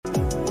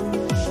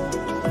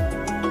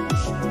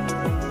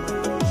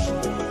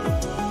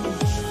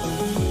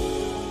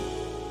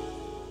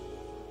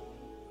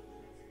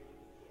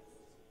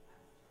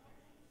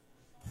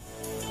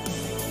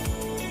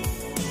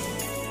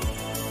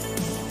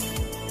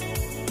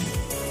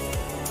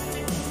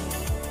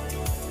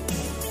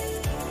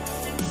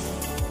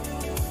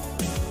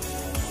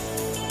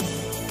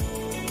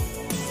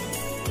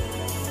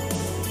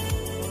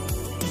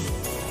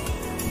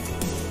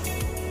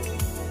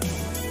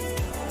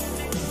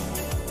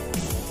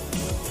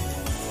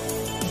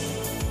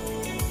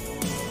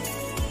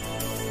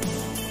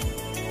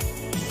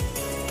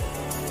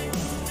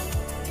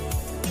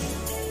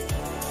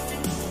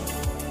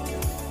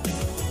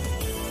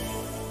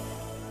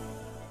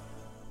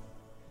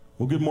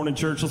Well, good morning,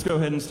 church. Let's go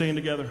ahead and stand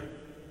together.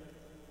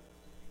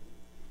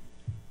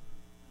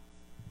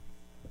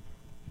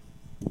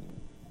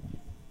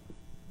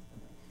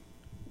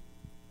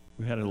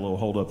 We had a little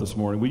hold up this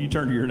morning. Will you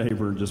turn to your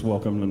neighbor and just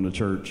welcome them to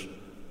church?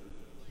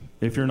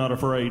 If you're not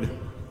afraid.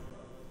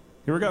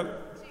 Here we go.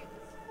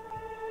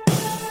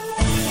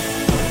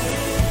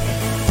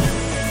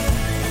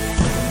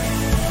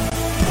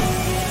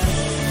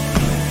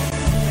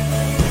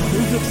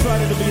 Who's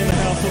excited to be in the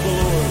house of the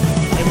Lord?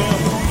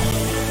 Amen.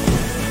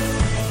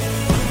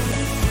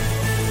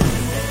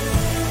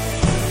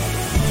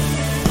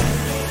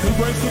 Who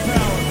breaks the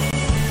power?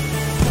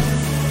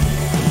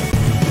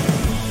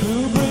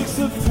 Who breaks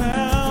the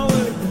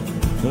power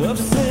of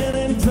sin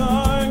and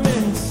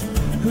darkness?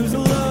 Whose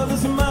love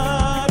is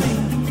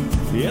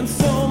mighty and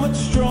so much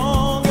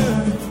stronger?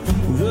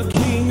 The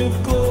King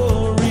of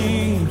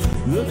glory,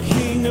 the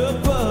King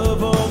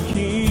above all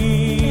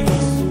kings.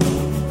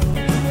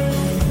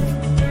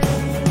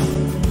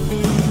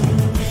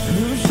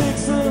 Who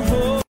shakes the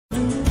whole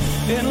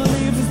and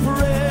leaves us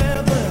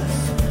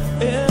breathless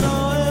in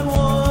awe and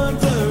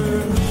wonder?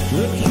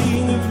 The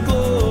King of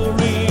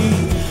glory,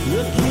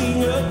 the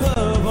King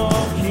above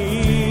all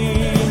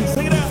kings.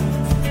 Sing it out.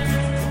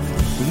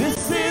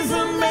 This is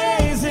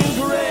amazing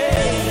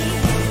grace.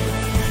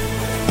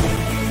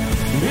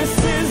 This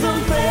is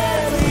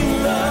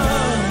unfailing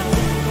love.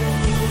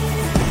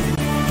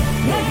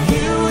 That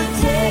you would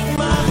take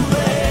my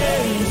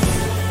place.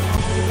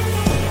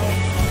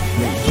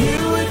 That you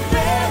would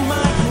bear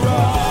my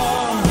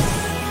cross.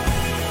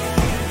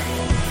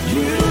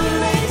 You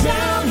lay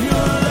down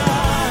your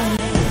life.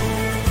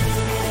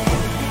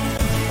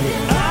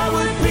 That I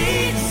would be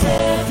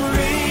set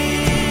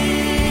free.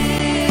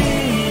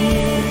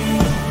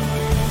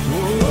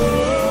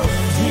 Oh,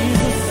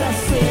 Jesus, I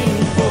sing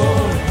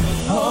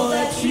for all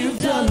that you've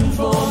done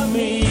for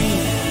me.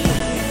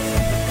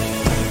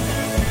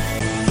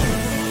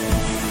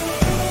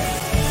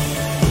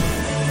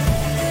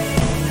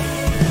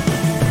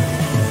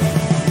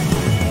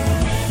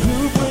 Who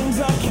brings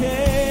our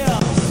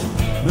chaos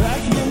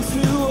back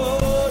into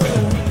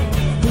order?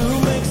 Who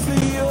makes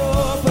the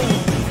orphan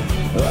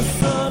a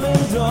son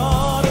and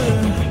daughter?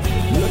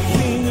 The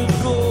King of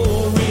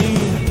glory,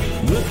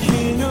 the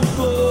King of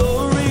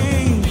glory,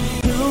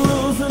 who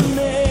rules the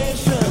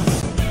nations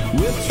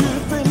with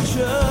truth and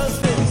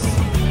justice,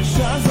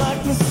 shines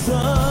like the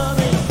sun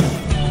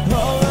in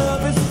all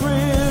of its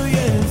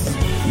brilliance.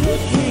 The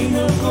King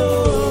of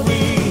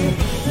glory,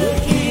 the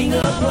King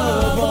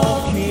above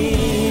all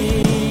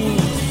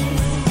kings.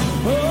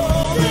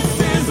 Oh, this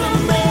is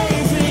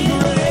amazing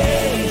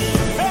grace.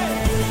 Hey!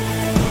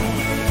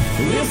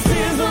 This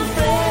is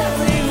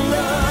unfailing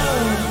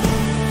love.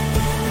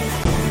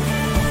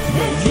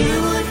 That you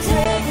would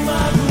take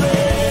my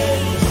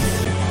place.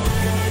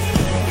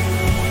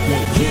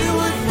 That you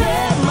would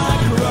bear my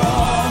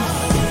cross.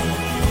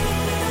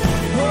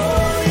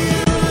 Oh, you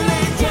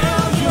lay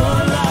down your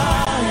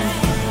life.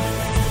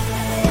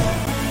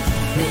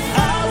 That I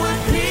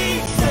would be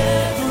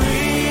set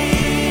free.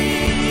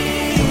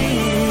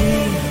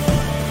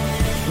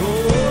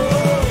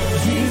 Oh,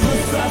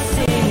 Jesus, I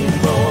sing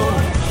for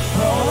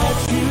all that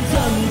you've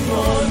done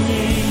for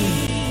me.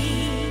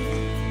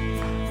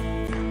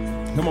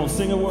 Come on,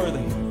 sing it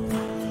worthy.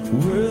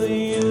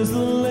 Worthy is the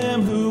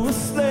Lamb who was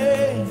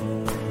slain.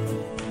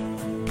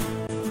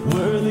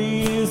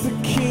 Worthy is the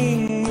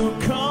King who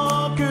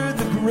conquered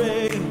the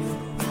grave.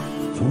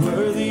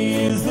 Worthy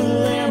is the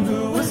Lamb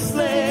who was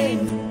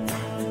slain.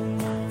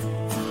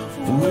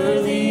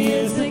 Worthy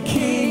is the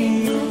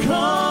King who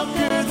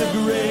conquered the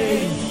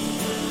grave.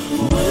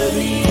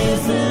 Worthy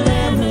is the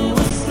Lamb who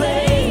was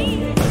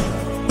slain.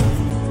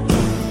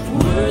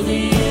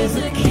 Worthy is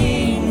the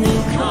King who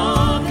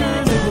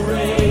conquered the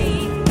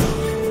grave.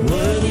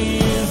 Worthy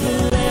is the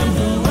Lamb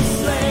who was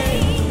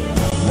slain.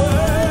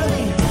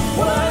 Worthy,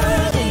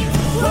 worthy,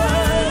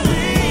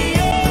 worthy.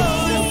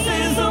 Oh, this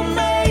is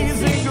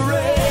amazing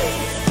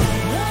grace.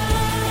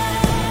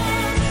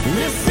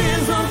 This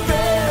is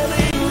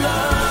unfailing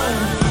love.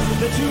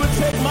 That you would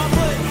take my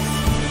place.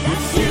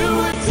 That you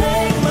would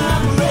take my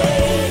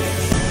place.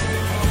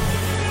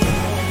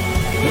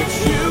 That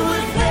you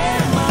would bear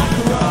my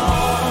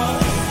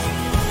cross.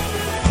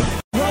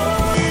 Oh,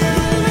 you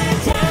lay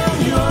down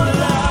your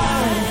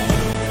life.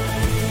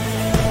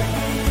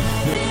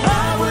 That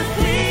I would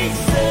be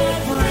set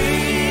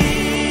free.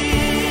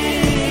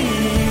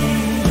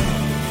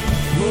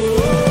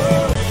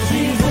 Oh,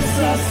 Jesus,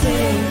 I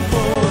sing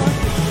for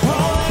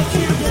all that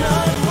you've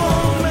done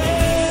for me.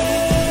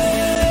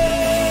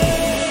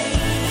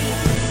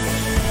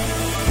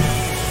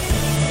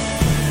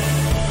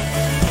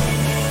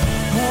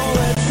 All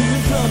that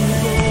you've done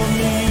for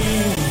me.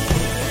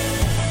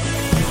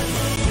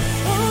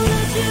 All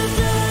that you've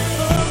done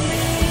for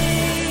me.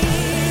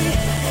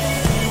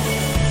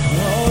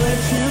 All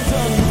that you've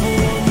done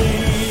for me.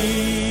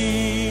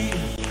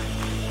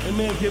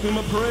 Amen. Give him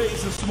a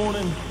praise this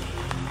morning.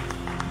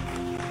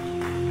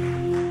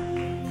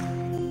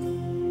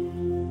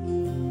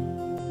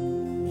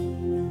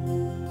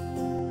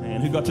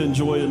 Man, who got to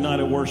enjoy a night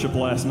of worship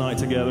last night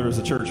together as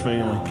a church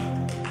family.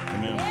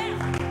 Amen.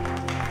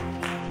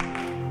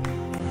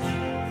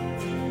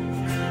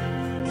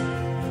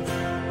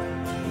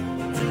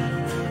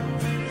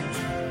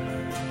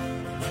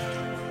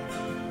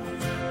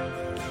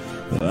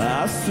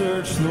 I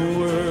searched the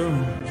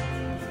world,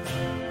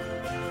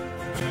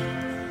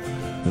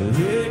 but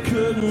it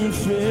couldn't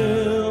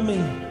fill me.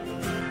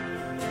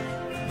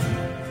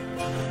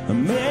 A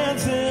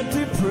man's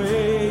empty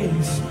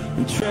praise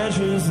and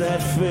treasures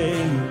that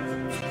fade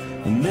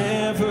are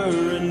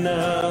never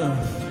enough.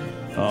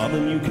 Oh,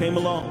 then you came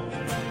along,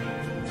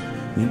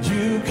 and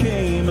you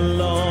came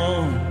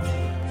along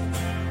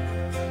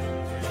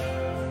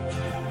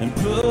and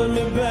put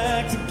me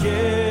back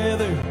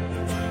together.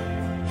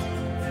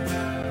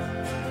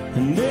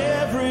 And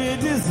every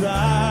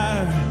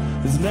desire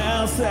is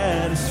now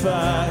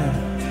satisfied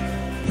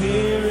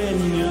here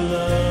in your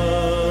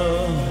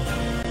love.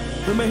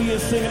 Remember, he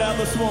is singing out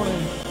this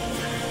morning.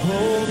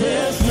 Oh,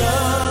 there's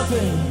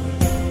nothing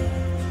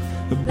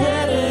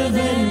better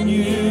than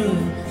you.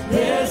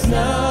 There's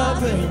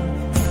nothing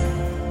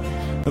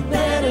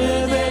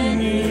better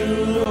than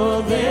you.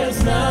 Oh,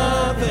 there's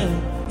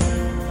nothing.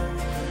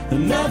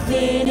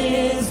 Nothing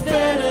is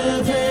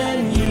better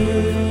than you.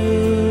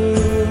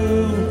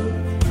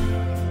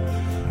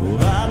 Oh,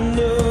 I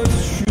know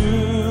it's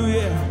true,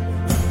 yeah.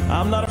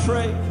 I'm not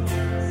afraid,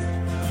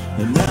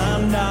 and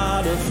I'm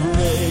not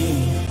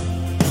afraid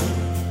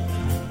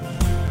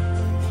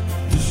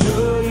to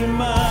show you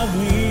my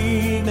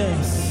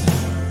weakness,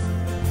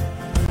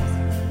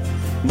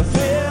 my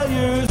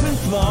failures and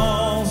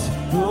flaws.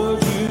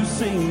 Lord, you've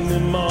seen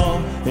them all,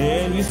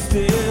 and you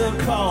still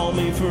call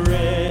me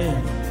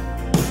friend.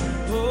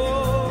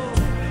 Oh,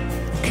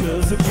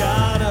 'cause the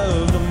God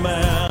of the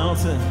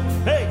mountain,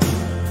 hey,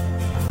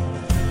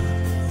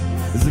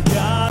 is the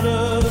God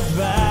of the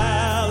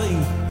valley.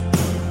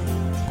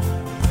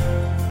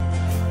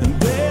 And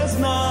there's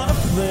not a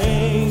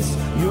place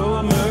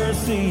your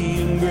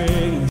mercy and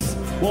grace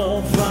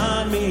won't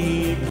find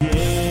me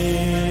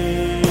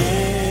again.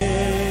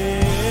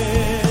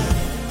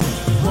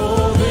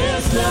 Oh,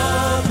 there's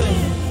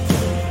nothing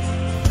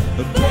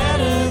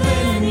better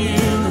than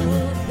you.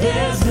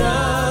 There's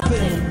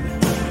nothing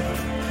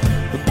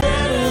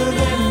better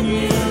than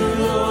you.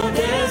 Oh,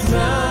 there's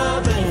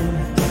nothing.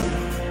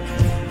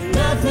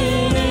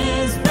 Nothing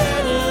is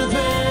better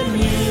than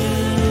you.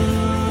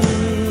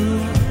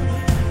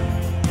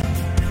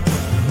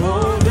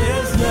 Oh,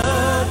 there's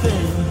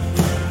nothing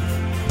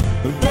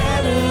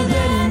better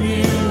than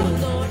you.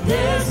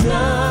 There's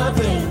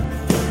nothing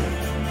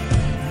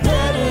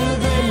better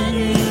than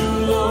you.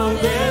 Oh,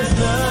 there's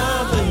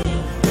nothing.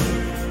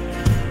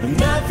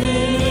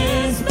 Nothing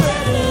is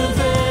better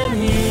than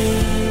you.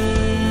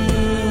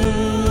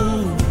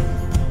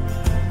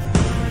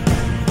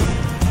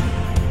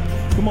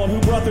 Come on, who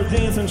brought their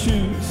dancing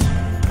shoes?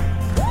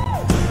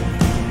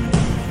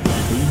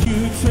 You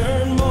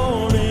turn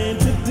mourning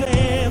to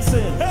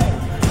dancing. Hey!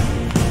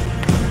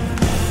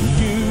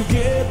 You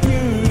get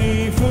beauty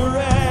for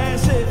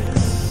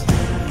ashes.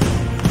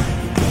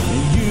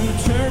 You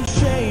turn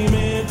shame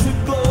into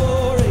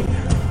glory.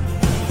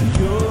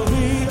 You're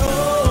the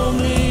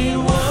only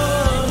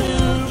one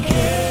who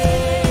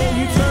can.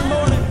 You turn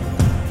mourning.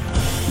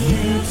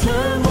 You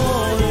turn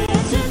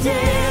mourning to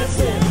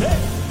dancing. Hey!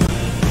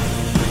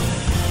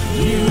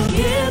 You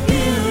get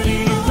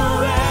beauty for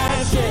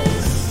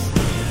ashes.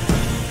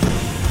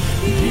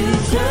 You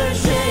turn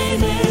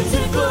shame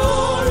into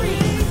glory.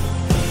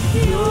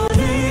 You're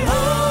the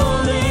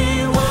only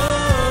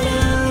one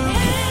who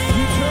can.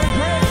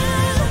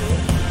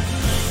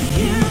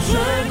 You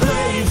turn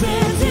graves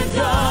into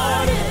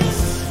gardens.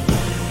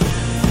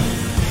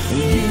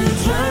 You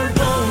turn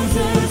bones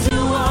into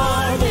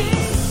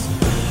armies.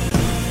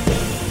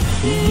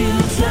 You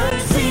turn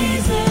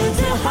seas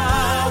into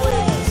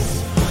highways.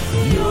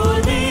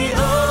 You're the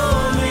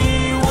only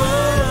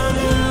one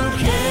who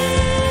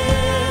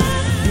can.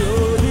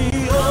 You're the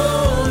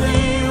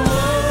only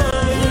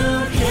one who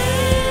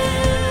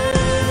can.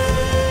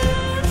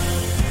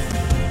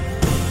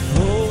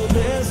 Oh,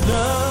 there's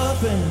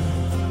nothing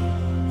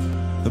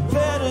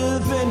better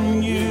than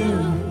you.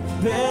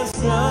 There's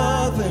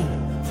nothing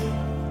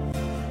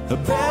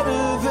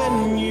better than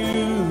you.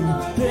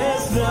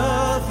 There's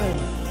nothing.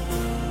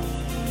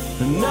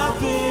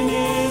 Nothing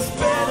is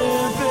better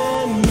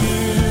than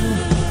you.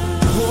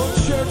 Oh,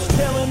 church,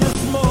 tell him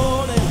this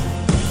morning.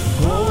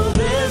 Oh,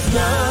 there's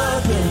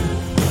nothing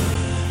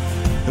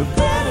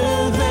better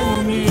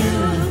than you.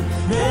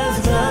 There's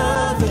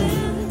nothing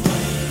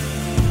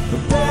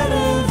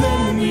better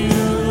than you.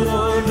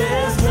 Oh,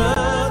 there's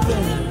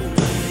nothing.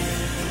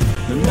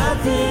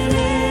 Nothing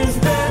is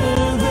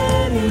better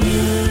than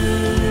you.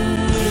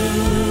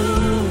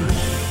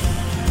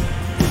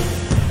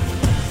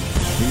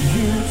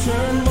 You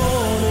turn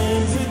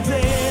mourning to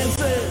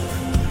dancing.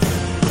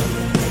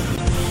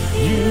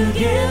 You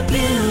get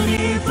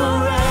beauty for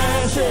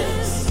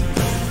ashes.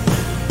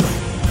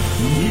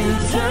 You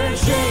turn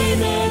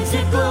shame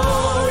into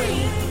glory.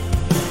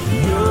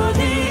 You're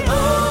the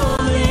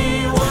only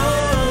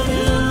one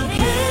who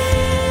can.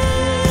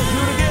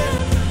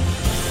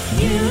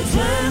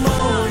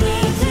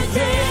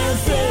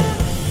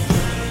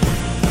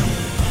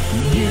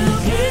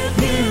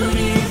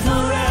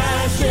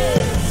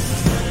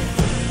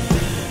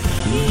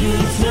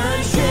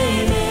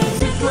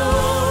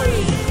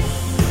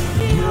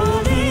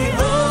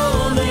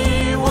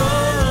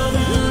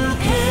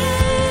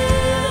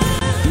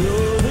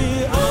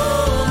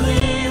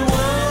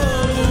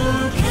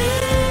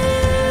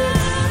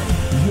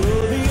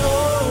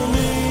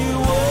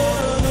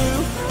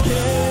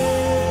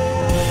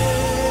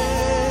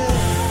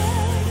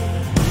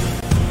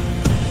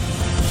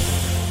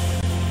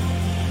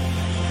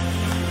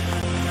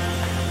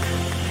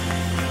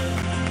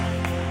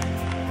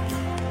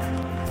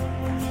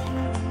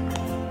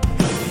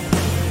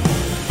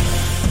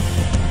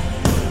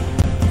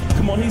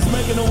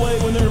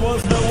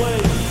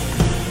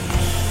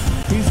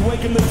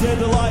 waking the dead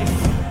to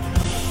life.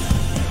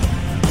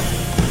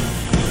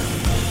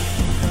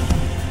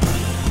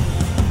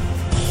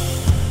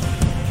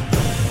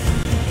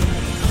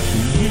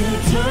 You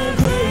turn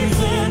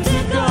graves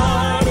into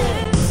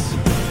gardens.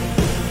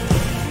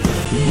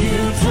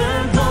 You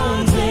turn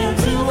bones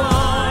into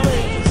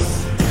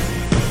armies.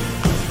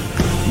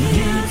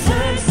 You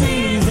turn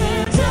seas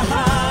into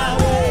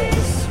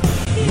highways.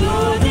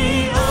 You're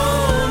the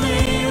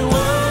only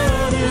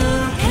one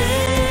who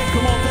can.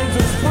 Come on, things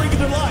are springing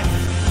to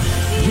life.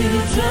 You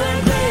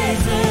turn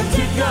graves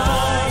into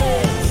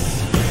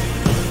gardens.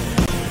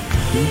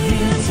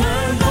 You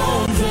turn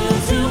bones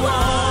into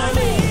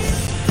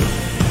armies.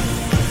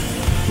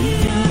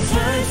 You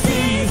turn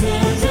seas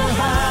into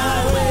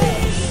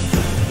highways.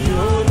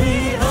 You're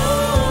the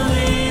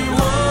only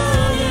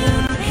one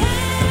who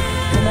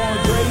can. Come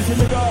on, graves in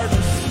the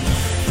gardens.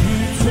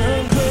 You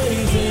turn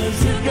graves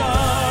into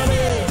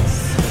gardens.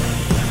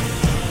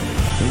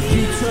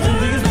 You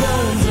turn these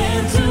bones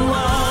into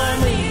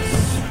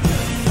armies.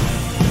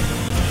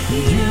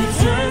 You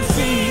turn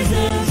seas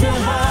into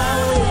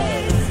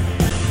highways.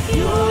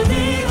 You're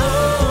the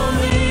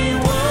only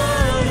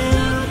one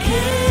who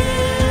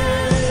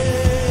can.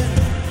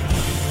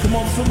 Come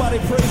on, somebody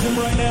praise him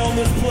right now in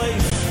this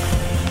place.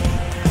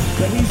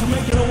 That he's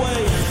making a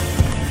way.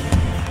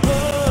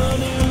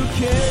 One who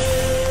can.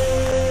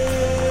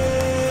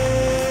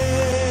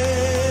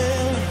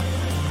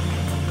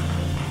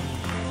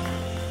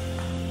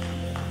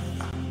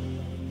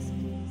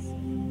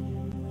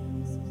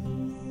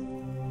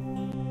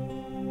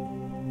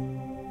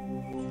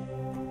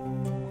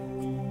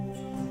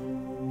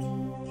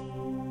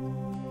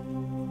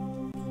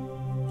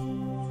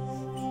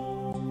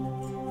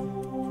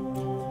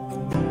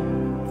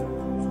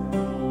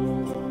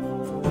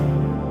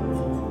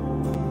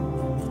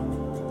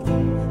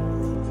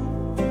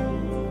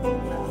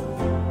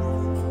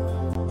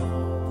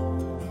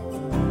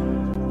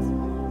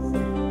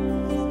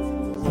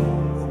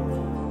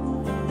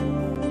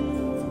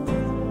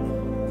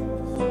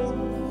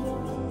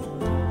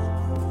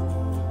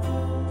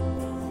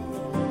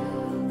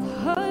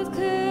 I've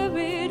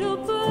carried a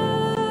burden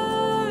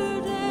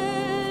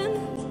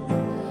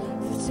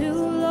for too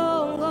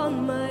long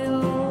on my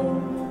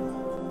own.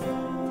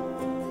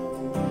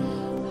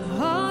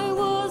 I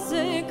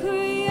wasn't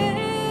created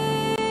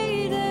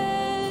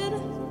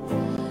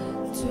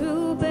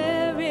to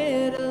bear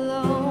it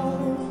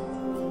alone.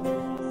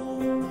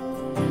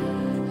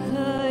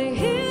 I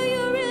hear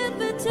your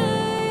invitation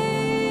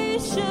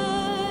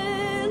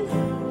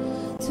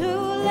to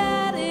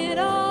let it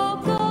all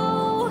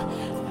go.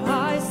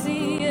 I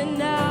see it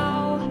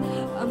now,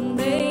 I'm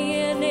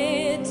laying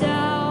it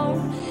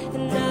down,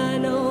 and I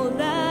know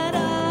that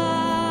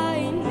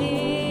I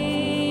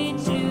need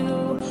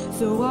you.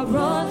 So I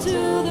run to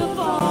the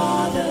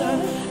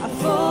Father, I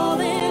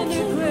fall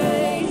into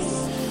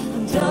grace.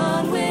 I'm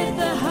done with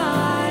the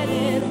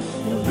hiding,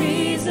 no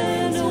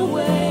reason to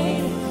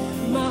wait.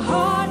 My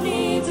heart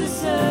needs a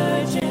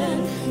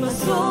surgeon, my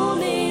soul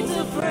needs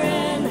a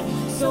friend.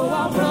 So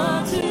I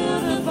run to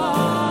the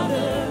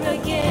Father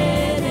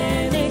again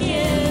and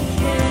again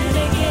and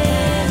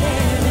again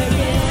and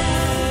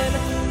again.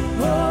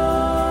 Oh,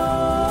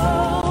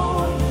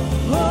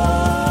 oh,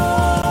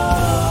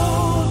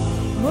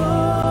 oh.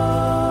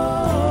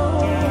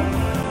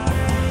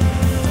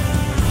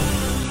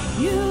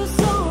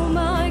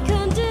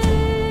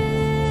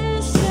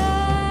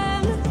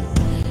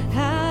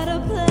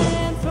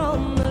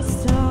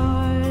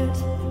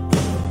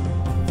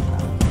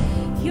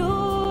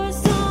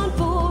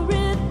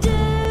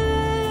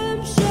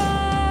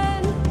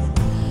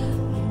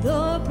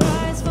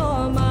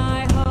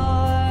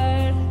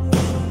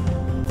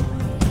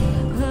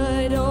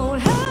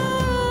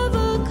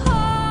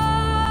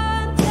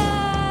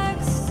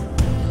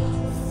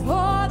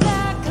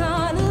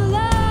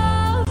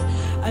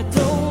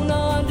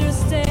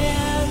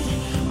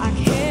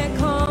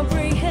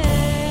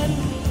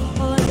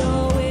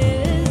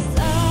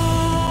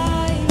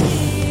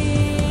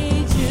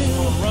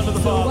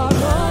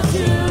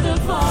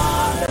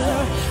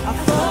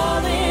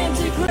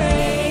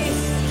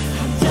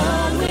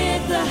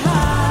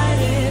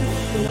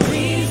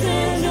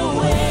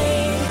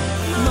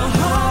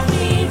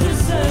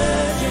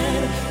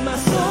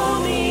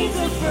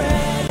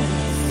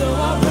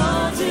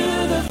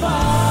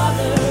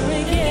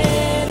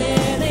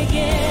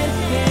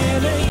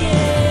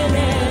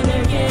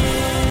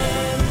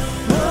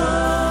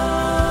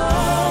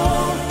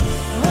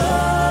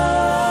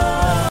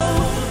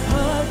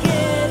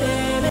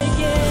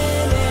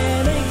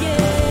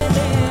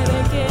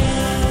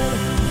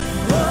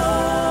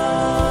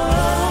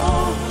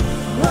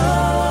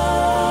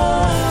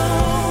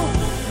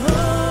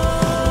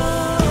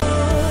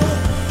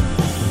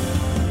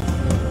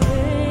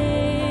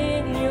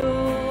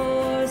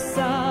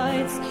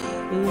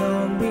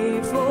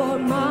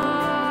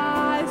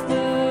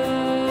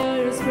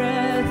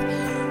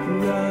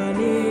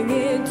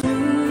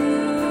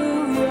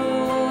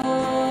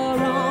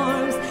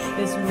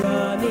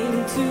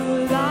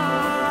 to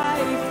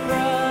life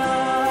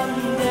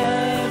from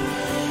death.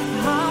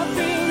 I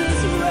feel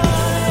this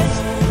rush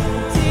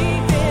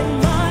deep in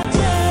my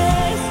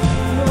chest.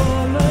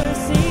 Your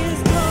mercy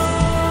is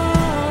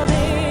calling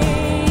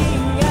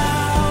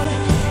out.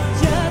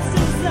 Just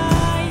as I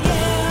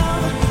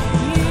am,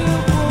 you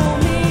pull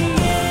me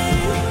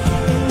in,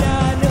 and I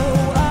know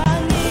I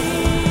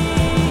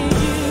need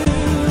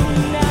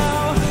you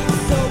now.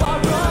 So I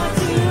run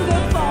to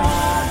the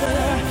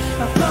Father,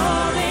 I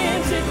fall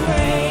into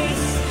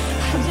grace.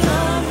 I'm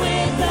done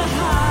with the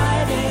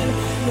hiding,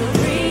 no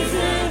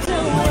reason to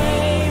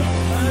wait.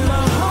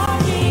 My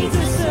heart needs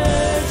a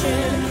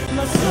surgeon,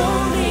 my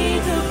soul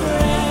needs a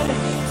friend.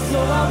 So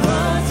I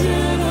run to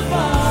the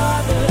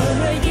Father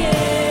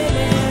again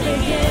and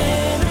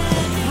again.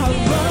 I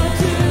run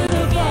to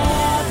the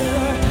Father,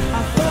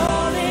 I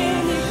fall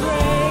into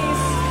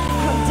grace.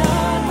 I'm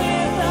done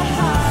with the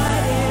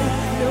hiding,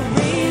 no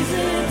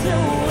reason to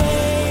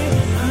wait.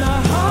 My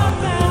heart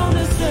found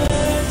a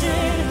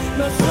surgeon,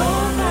 my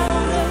soul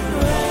found a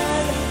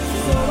friend.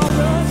 So I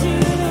run to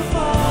the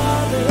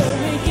Father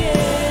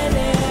again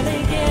and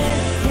again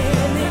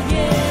and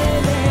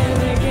again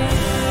and again.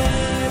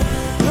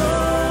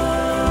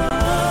 Oh,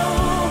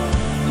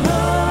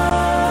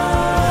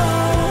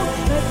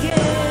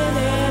 again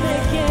and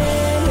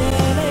again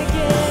and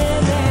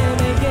again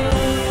and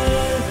again.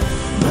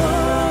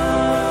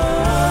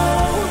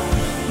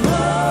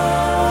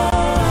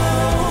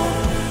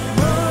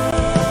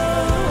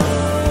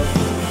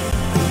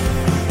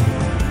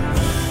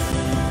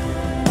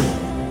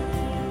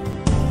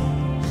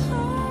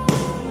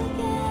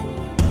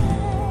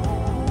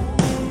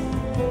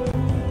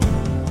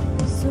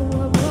 So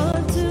I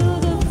run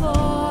to the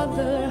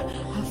Father,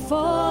 I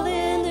fall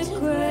into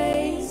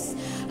grace.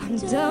 I'm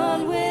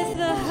done with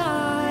the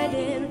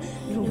hiding,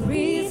 no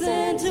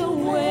reason to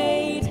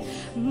wait.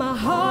 My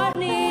heart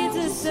needs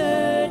a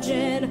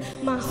surgeon,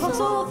 my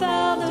soul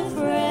found a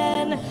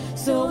friend.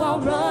 So I'll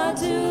run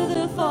to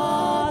the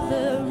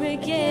Father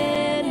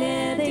again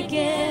and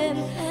again.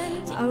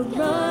 I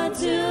run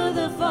to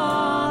the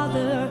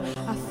Father,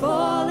 I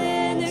fall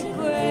into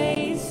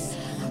grace.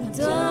 I'm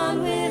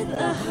done with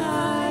the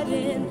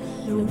hiding,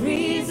 no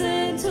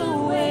reason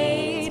to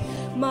wait.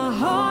 My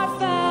heart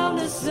found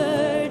a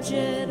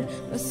surgeon,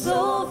 my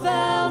soul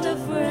found a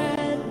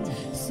friend.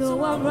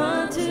 So I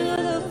run to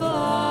the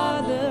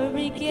Father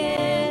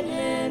again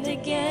and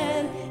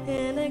again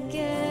and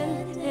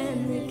again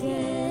and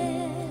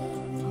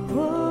again.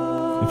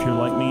 Oh, If you're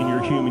like me and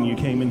you're human, you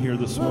came in here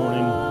this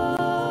morning.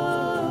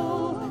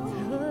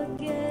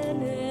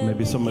 again and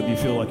Maybe some of you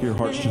feel like your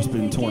heart's just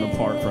been torn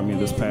apart from you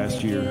this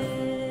past year.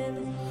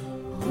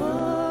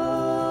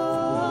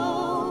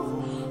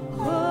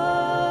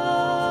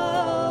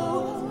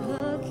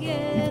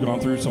 You've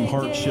gone through some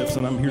hardships,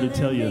 and I'm here to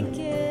tell you,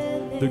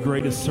 the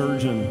greatest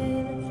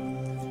surgeon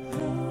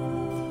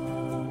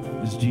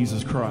is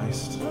Jesus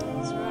Christ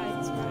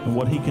and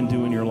what he can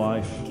do in your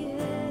life.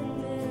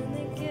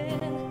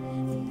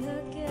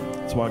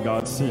 That's why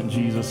God sent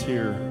Jesus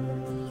here,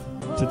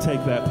 to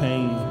take that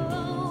pain.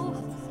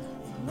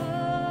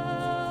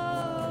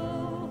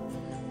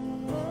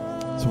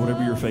 So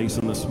whatever you're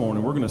facing this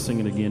morning, we're going to sing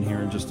it again here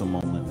in just a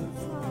moment.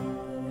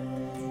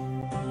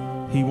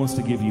 He wants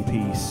to give you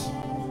peace.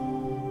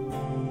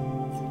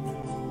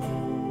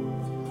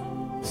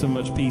 So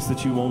much peace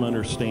that you won't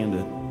understand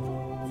it.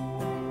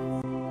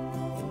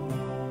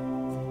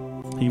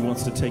 He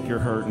wants to take your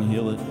hurt and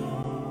heal it.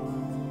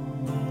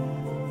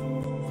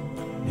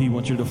 He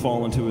wants you to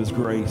fall into his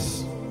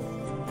grace.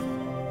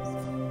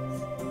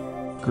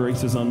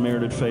 Grace is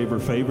unmerited favor,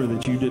 favor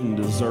that you didn't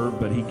deserve,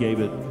 but he gave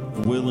it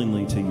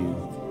willingly to you.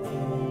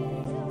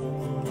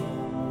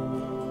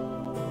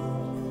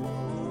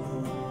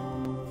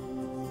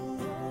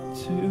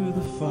 To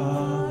the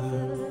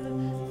Father,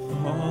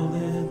 fall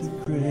into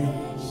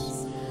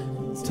grace.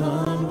 I'm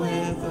done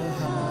with the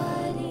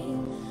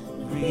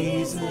hiding,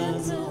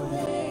 reasons to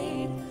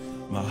wait.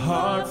 My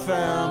heart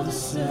found a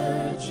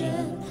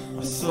surgeon,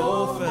 my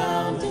soul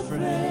found a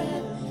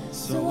friend.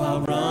 So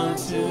I'll run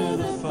to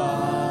the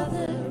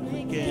Father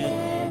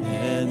again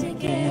and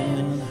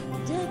again.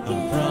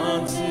 I'll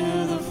run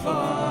to the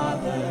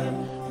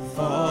Father,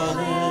 fall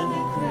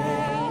into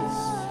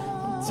grace.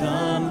 I'm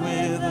done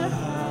with the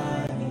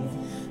hiding,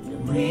 no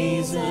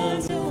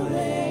reason to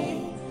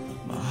wait.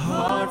 My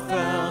heart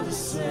found a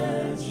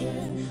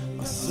surgeon,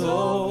 my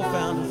soul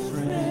found a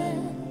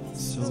friend.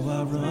 So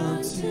I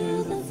run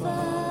to the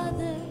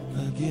Father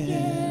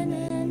again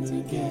and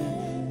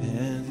again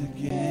and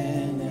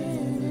again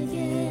and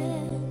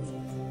again.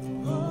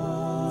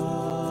 Oh.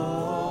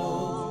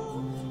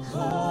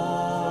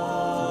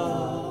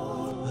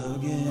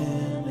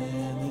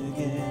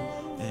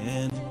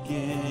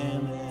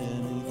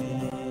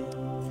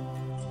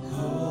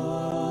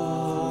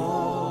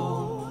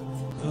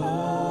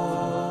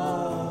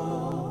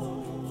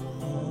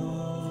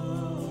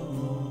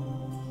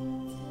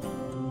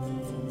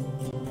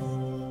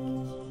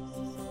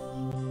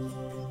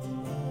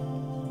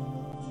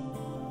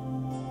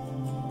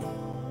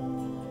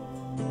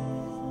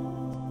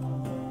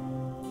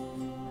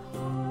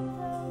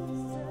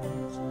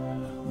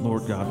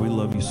 Lord God, we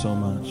love you so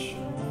much.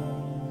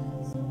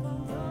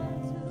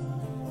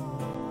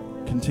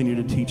 Continue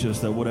to teach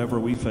us that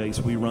whatever we face,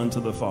 we run to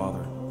the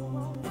Father.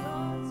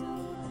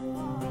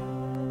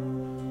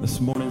 This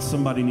morning,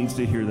 somebody needs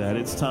to hear that.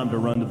 It's time to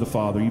run to the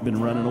Father. You've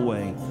been running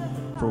away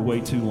for way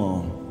too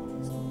long.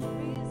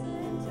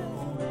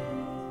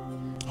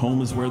 Home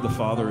is where the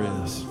Father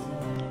is.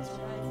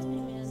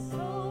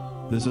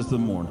 This is the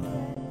morning.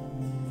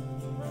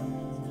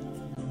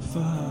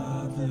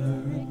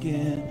 Father,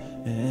 again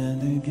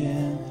and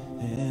again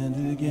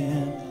and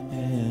again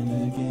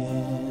and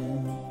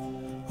again.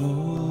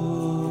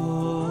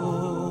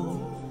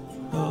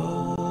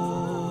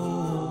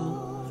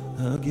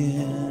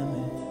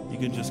 Again. You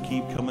can just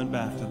keep coming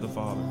back to the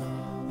Father.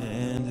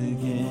 And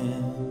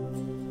again.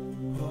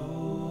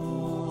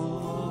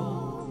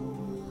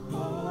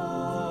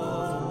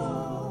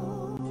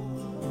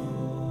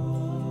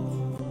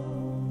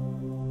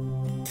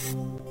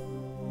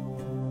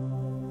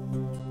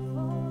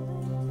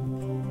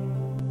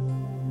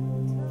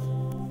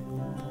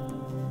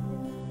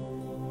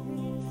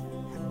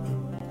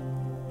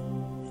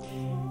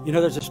 You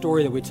know, there's a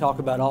story that we talk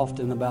about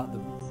often about the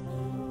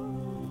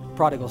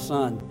prodigal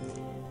son.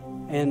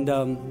 And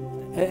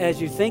as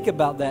you think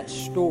about that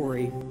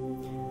story,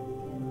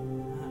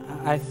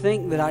 I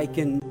think that I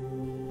can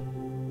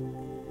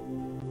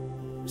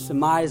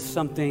surmise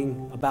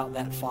something about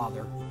that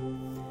father.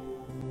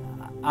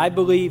 I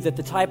believe that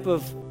the type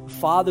of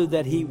father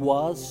that he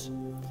was,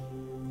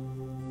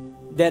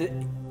 that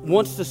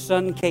once the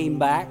son came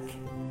back,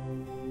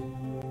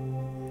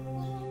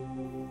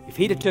 if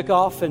he'd have took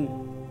off and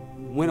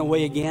went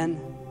away again,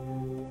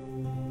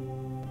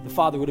 the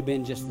father would have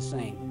been just the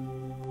same.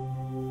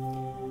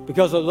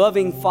 Because a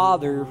loving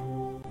father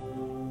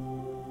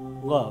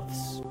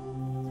loves.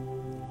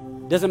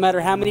 Doesn't matter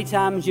how many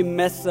times you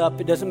mess up.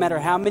 It doesn't matter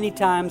how many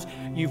times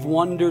you've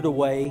wandered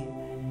away.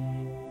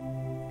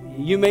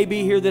 You may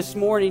be here this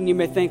morning. You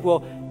may think,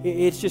 well,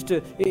 it's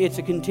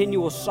a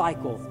continual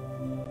cycle.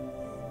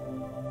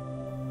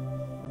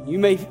 You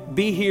may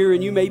be here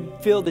and you may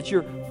feel that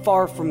you're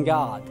far from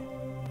God.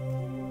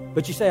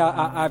 But you say,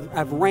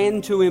 I've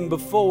ran to him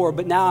before,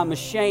 but now I'm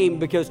ashamed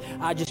because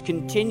I just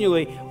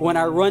continually, when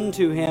I run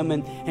to him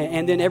and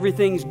then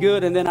everything's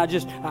good and then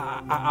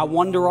I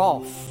wander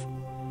off.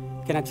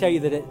 Can I tell you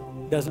that it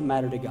doesn't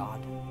matter to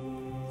God?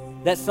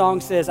 That song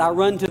says, I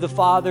run to the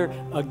Father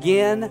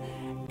again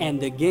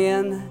and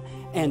again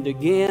and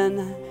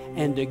again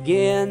and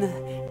again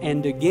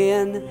and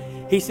again.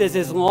 He says,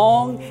 as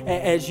long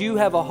as you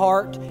have a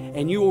heart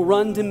and you will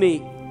run to me,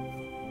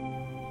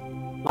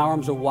 my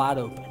arms are wide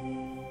open.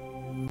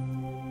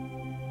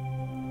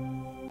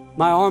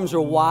 My arms are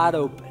wide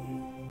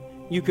open.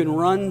 You can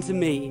run to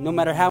me no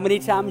matter how many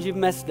times you've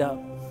messed up,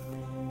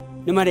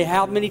 no matter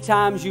how many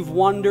times you've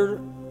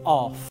wandered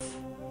off.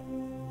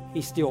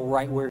 He's still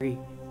right where he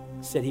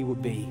said he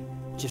would be,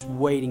 just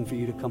waiting for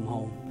you to come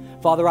home.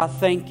 Father, I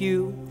thank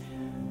you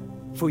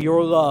for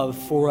your love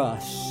for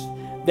us,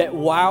 that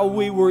while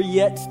we were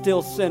yet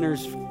still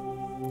sinners,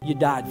 you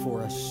died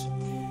for us.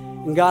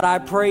 And God, I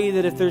pray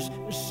that if there's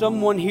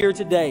someone here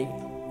today,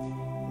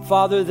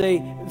 Father,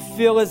 they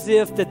feel as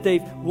if that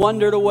they've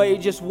wandered away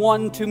just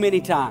one too many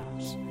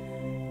times.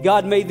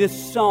 God, may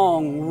this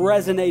song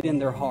resonate in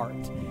their heart.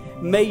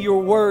 May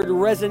your word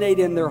resonate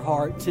in their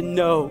heart to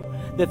know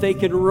that they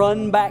can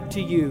run back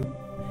to you.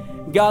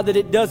 God, that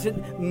it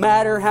doesn't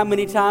matter how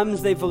many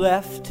times they've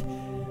left.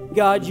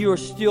 God, you are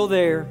still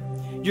there.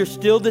 You're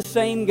still the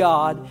same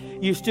God.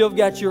 You still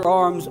got your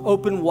arms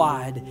open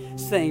wide,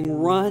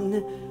 saying,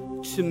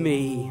 run to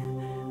me.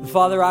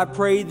 Father, I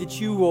pray that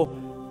you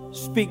will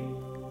speak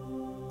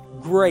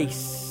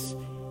grace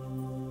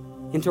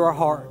into our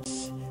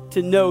hearts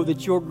to know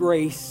that your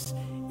grace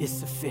is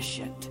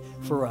sufficient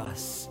for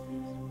us.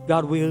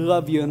 God, we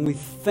love you and we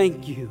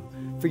thank you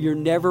for your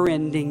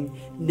never-ending,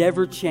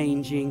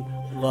 never-changing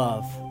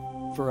love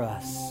for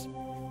us.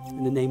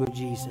 In the name of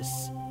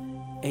Jesus,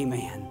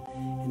 amen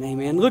and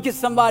amen. Look at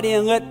somebody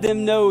and let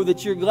them know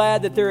that you're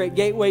glad that they're at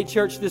Gateway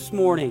Church this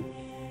morning.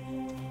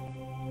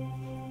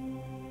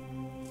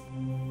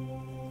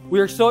 We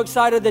are so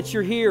excited that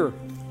you're here.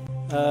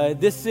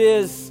 This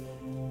is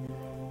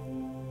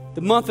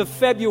the month of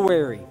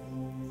February.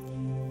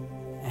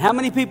 How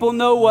many people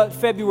know what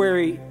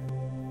February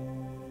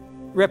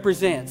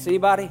represents?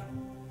 Anybody?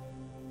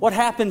 What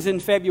happens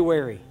in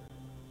February?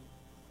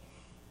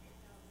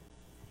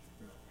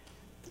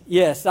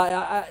 Yes,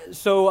 I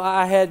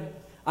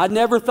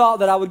never thought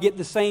that I would get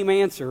the same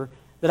answer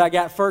that I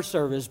got first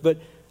service, but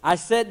I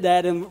said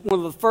that, and one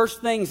of the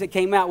first things that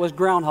came out was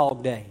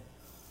Groundhog Day.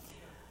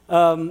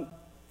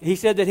 He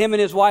said that him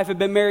and his wife had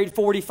been married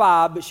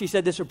 45, but she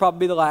said this would probably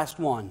be the last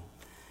one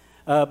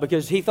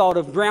because he thought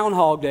of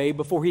Groundhog Day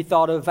before he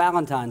thought of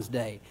Valentine's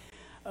Day.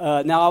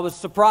 Now, I was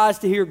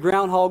surprised to hear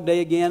Groundhog Day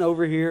again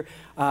over here.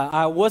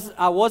 I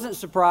wasn't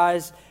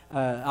surprised.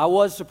 I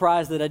was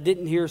surprised that I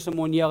didn't hear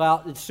someone yell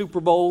out, it's Super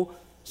Bowl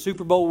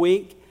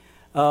week,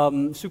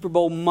 Super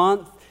Bowl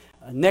month.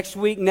 Next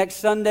week, next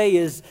Sunday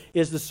is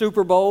the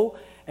Super Bowl.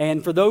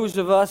 And for those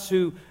of us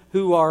who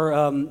who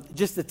are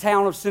just the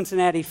town of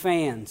Cincinnati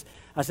fans.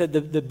 I said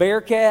the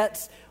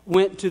Bearcats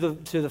went to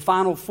the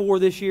Final Four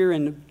this year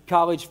in the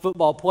college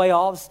football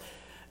playoffs.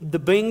 The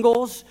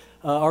Bengals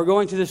are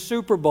going to the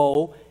Super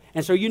Bowl.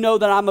 And so you know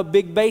that I'm a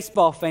big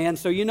baseball fan,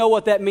 so you know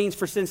what that means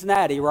for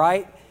Cincinnati,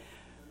 right?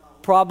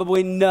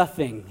 Probably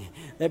nothing.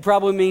 That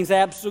probably means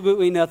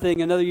absolutely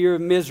nothing, another year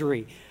of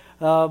misery.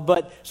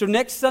 So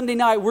next Sunday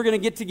night, we're going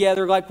to get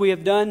together like we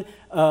have done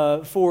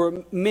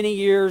for many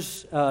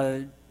years,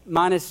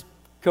 minus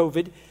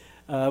COVID.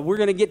 We're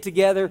going to get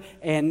together,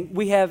 and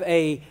we have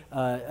a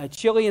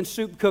chili and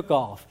soup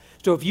cook-off.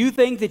 So if you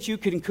think that you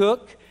can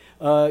cook,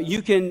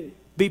 you can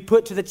be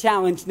put to the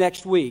challenge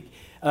next week.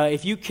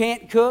 If you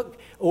can't cook,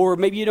 or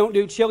maybe you don't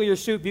do chili or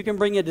soup, you can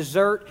bring a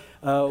dessert.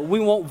 We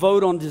won't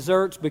vote on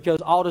desserts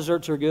because all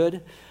desserts are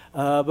good.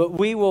 But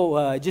we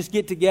will just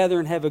get together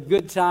and have a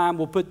good time.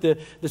 We'll put the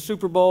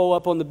Super Bowl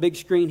up on the big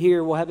screen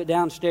here. We'll have it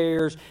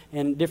downstairs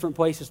and different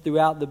places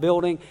throughout the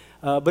building.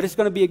 But it's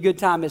going to be a good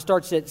time. It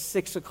starts at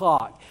 6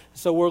 o'clock.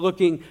 So we're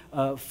looking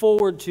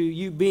forward to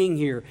you being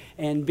here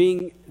and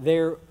being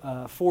there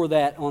for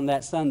that on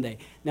that Sunday.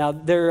 Now,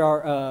 there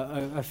are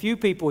a few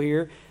people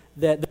here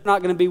that they're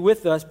not going to be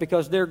with us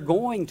because they're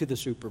going to the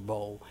Super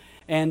Bowl.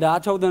 And I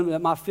told them that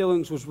my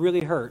feelings was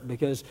really hurt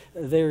because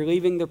they're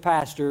leaving their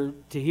pastor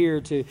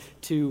to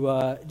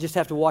just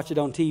have to watch it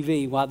on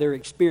TV while they're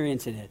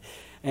experiencing it.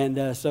 And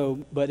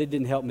but it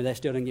didn't help me. They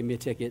still didn't give me a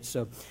ticket.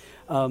 So,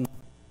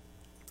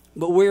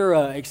 but we're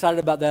excited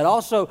about that.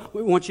 Also,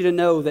 we want you to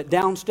know that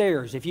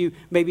downstairs, if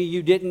maybe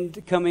you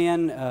didn't come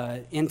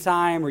in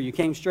time or you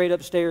came straight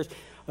upstairs,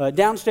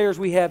 downstairs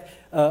we have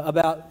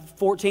about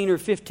 14 or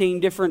 15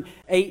 different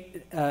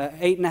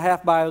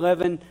 8.5 by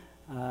 11.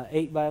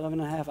 8 by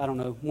 11.5, I don't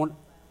know.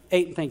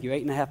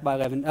 8.5 by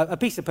 11, a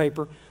piece of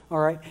paper, all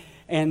right?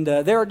 And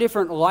there are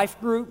different life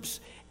groups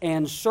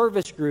and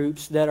service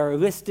groups that are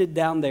listed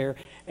down there,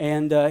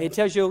 and it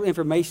tells you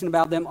information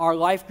about them. Our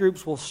life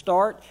groups will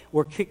start,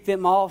 we'll kick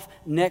them off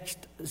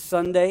next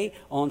Sunday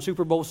on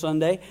Super Bowl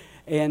Sunday.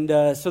 And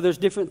so there's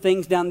different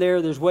things down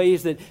there. There's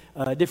ways that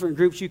different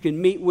groups you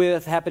can meet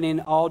with happening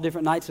all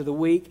different nights of the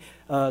week.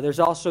 There's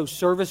also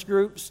service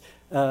groups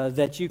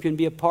that you can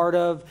be a part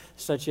of,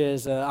 such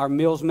as our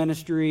Meals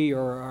Ministry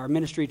or our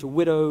ministry to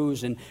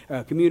widows and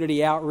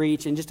community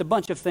outreach and just a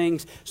bunch of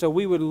things. So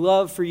we would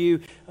love for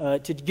you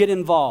to get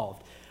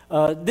involved.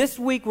 This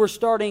week we're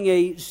starting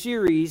a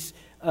series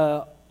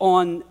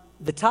on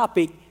the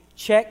topic,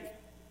 Check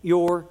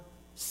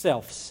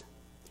Yourselves.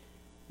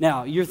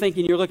 Now, you're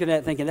looking at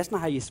it thinking, that's not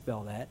how you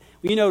spell that.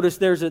 Well, you notice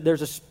there's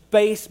a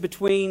space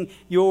between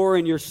your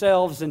and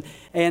yourselves.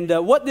 And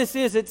what this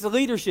is, it's a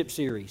leadership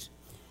series.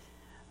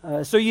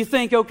 So you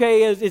think,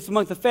 okay, it's the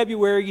month of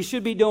February, you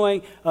should be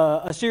doing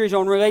a series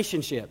on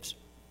relationships.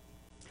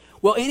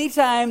 Well,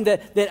 anytime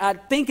that I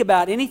think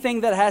about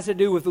anything that has to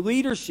do with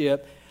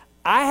leadership,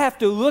 I have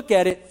to look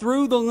at it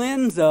through the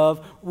lens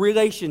of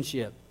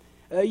relationship.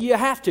 You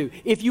have to.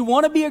 If you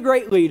want to be a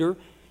great leader,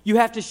 you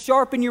have to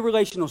sharpen your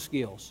relational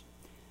skills.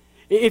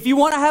 If you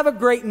want to have a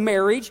great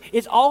marriage,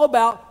 it's all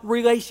about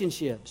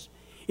relationships.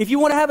 If you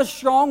want to have a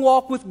strong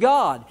walk with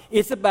God,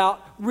 it's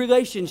about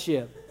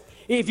relationship.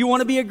 If you want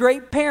to be a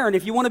great parent,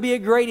 if you want to be a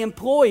great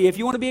employee, if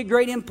you want to be a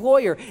great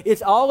employer,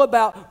 it's all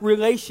about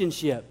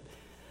relationship.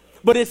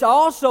 But it's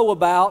also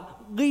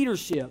about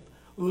leadership.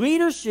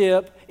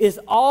 Leadership is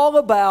all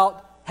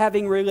about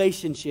having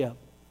relationship.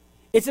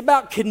 It's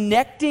about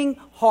connecting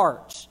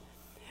hearts.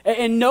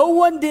 And no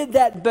one did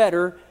that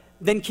better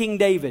than King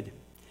David.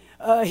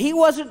 He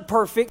wasn't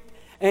perfect,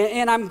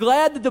 and I'm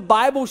glad that the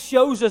Bible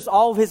shows us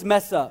all of his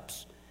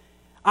mess-ups.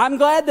 I'm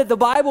glad that the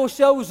Bible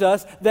shows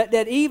us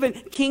that even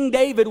King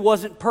David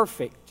wasn't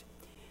perfect.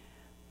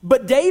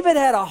 But David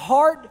had a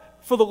heart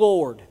for the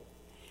Lord.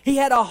 He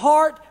had a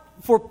heart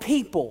for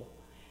people.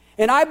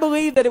 And I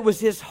believe that it was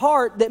his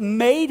heart that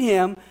made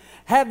him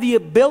have the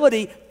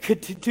ability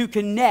to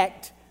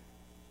connect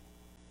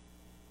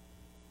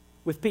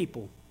with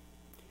people.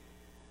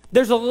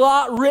 There's a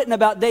lot written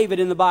about David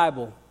in the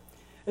Bible.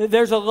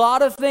 There's a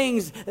lot of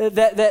things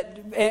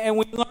and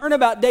we learn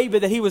about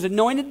David that he was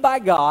anointed by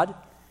God.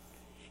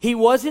 He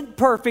wasn't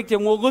perfect,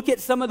 and we'll look at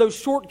some of those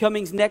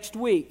shortcomings next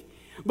week.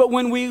 But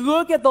when we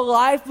look at the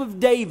life of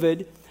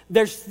David,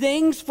 there's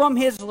things from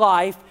his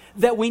life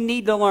that we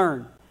need to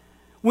learn.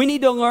 We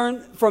need to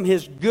learn from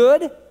his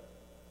good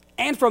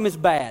and from his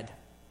bad.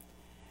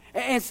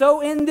 And so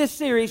in this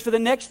series, for the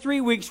next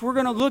 3 weeks, we're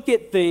going to look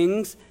at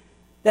things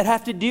that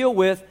have to deal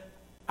with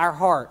our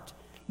heart,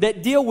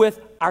 that deal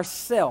with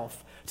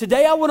ourself.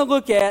 Today I want to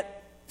look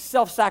at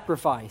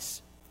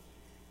self-sacrifice.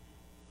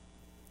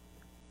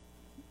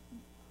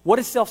 What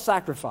is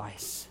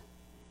self-sacrifice?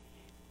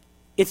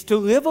 It's to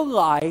live a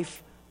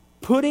life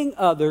putting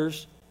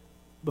others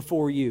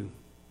before you.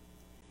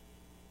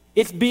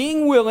 It's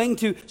being willing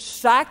to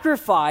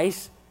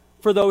sacrifice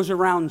for those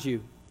around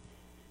you.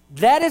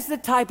 That is the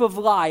type of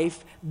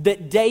life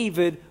that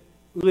David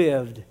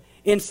lived.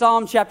 In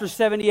Psalm chapter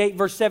 78,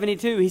 verse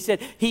 72, he said,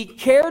 he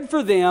cared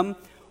for them,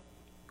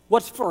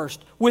 what's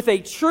first? With a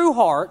true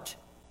heart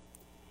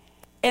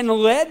and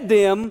led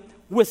them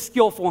with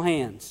skillful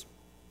hands.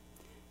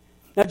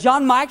 Now,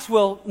 John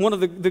Maxwell, one of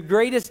the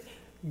greatest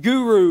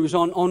gurus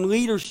on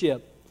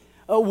leadership,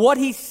 what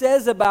he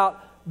says about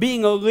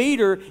being a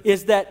leader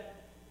is that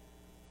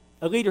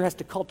a leader has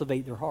to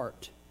cultivate their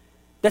heart.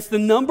 That's the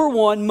number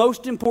one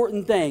most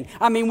important thing.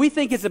 I mean, we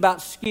think it's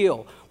about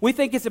skill. We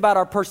think it's about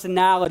our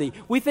personality.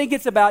 We think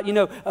it's about,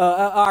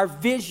 our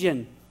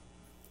vision.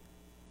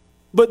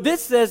 But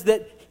this says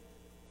that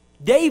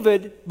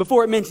David,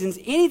 before it mentions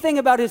anything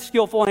about his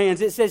skillful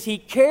hands, it says he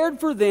cared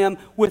for them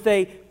with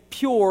a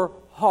pure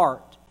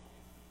heart.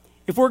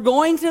 If we're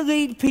going to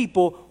lead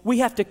people, we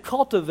have to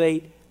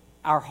cultivate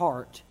our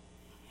heart.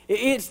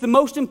 It's the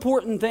most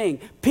important thing.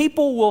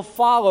 People will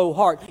follow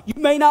heart.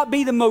 You may not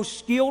be the most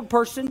skilled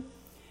person.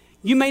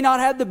 You may not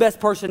have the best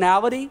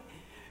personality.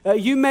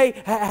 You may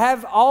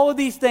have all of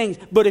these things.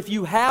 But if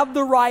you have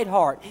the right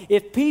heart,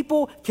 if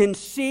people can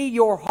see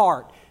your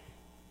heart,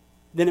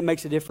 then it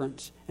makes a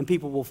difference and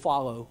people will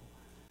follow.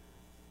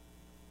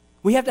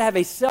 We have to have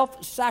a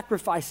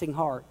self-sacrificing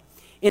heart.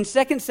 In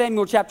 2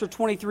 Samuel chapter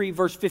 23,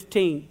 verse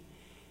 15,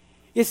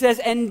 it says,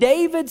 "And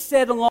David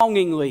said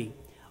longingly,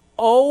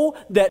 'Oh,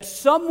 that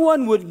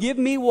someone would give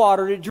me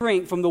water to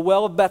drink from the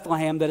well of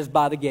Bethlehem that is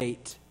by the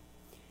gate.'"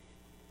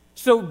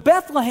 So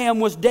Bethlehem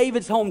was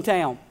David's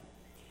hometown.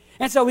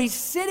 And so he's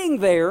sitting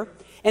there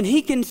and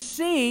he can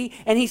see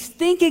and he's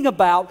thinking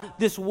about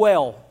this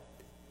well.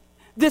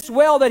 This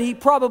well that he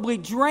probably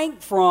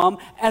drank from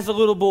as a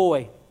little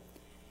boy.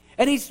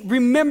 And he's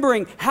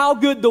remembering how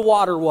good the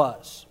water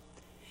was.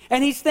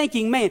 And he's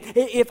thinking, man,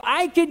 if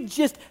I could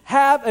just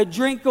have a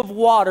drink of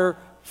water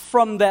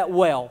from that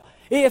well.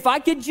 If I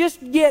could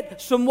just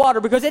get some water,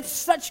 because it's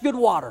such good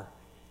water.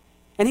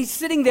 And he's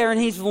sitting there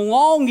and he's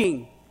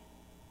longing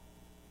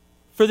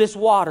for this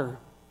water.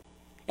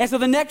 And so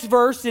the next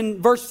verse,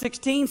 in verse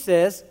 16,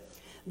 says,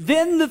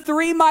 "Then the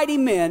three mighty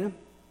men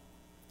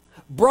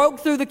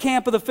broke through the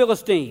camp of the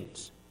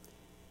Philistines,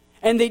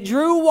 and they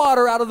drew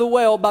water out of the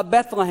well by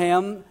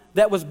Bethlehem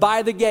that was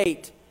by the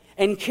gate,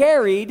 and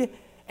carried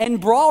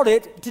and brought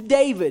it to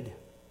David.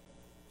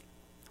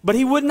 But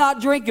he would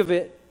not drink of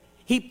it.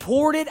 He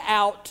poured it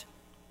out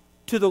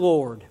to the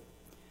Lord."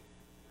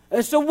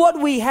 So what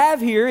we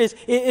have here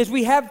is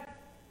we have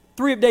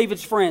three of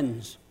David's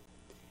friends.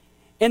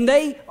 And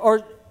they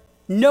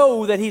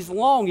know that he's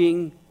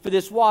longing for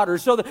this water.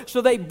 So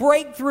they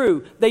break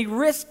through. They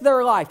risk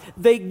their life.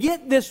 They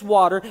get this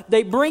water.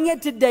 They bring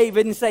it to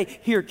David and say,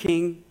 "Here,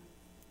 king."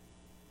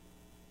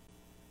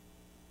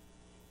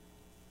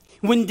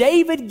 When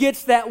David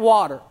gets that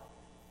water,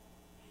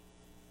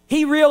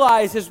 he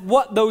realizes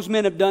what those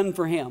men have done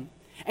for him.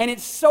 And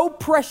it's so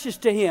precious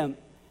to him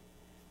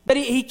that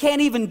he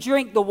can't even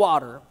drink the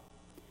water.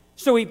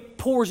 So he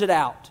pours it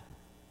out.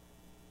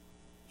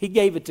 He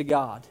gave it to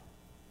God.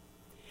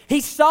 He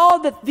saw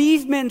that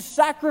these men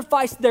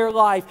sacrificed their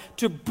life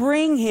to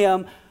bring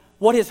him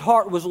what his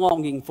heart was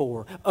longing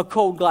for, a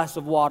cold glass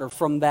of water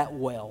from that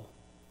well.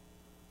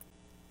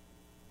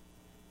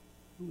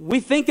 We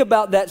think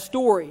about that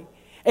story.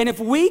 And if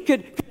we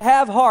could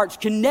have hearts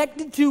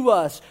connected to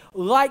us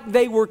like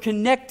they were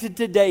connected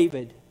to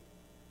David,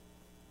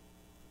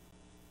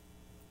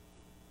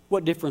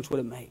 what difference would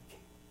it make?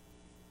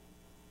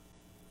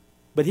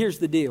 But here's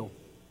the deal.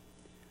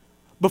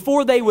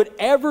 Before they would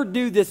ever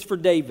do this for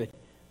David,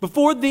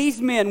 before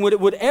these men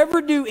would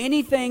ever do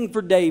anything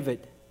for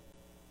David,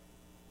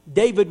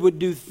 David would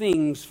do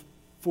things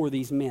for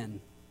these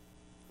men.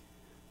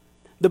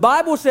 The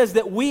Bible says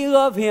that we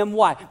love him.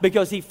 Why?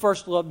 Because he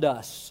first loved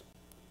us.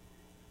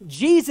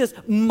 Jesus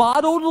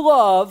modeled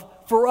love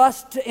for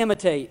us to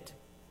imitate.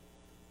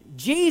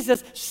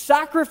 Jesus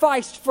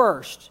sacrificed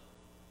first.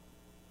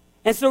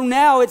 And so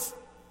now it's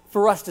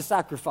for us to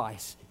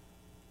sacrifice.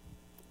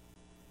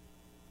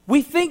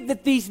 We think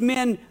that these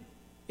men,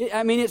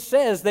 it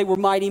says they were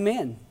mighty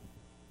men.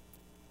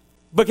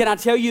 But can I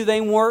tell you,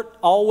 they weren't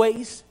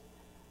always.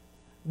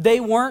 They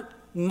weren't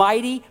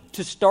mighty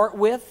to start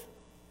with.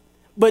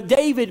 But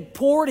David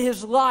poured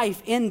his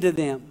life into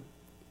them.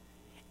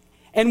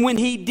 And when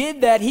he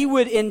did that, he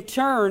would in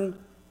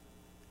turn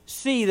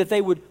see that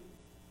they would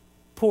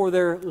pour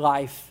their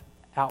life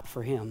out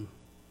for him.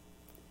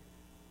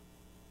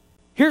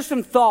 Here's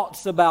some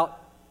thoughts about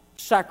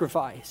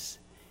sacrifice.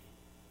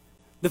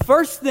 The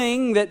first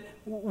thing that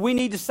we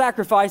need to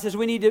sacrifice is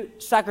we need to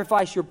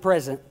sacrifice your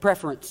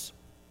preference.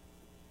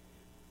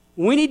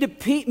 We need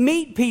to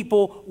meet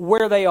people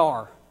where they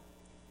are.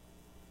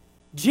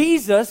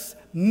 Jesus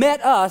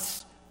met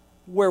us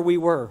where we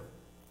were.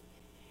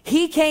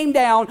 He came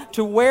down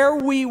to where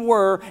we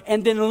were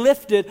and then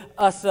lifted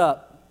us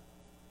up.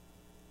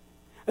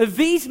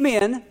 These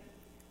men,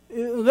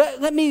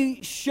 let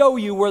me show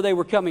you where they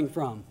were coming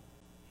from.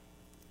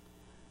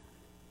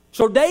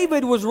 So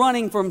David was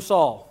running from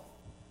Saul.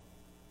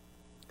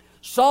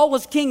 Saul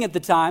was king at the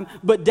time,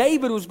 but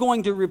David was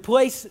going to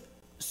replace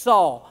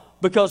Saul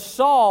because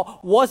Saul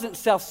wasn't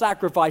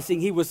self-sacrificing,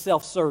 he was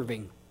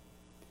self-serving.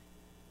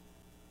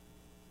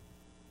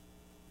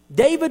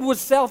 David was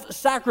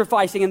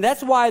self-sacrificing, and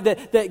that's why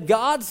that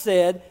God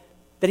said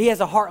that he has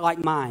a heart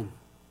like mine.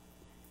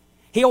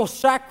 He'll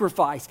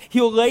sacrifice.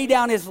 He'll lay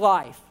down his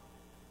life.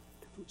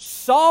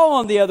 Saul,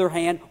 on the other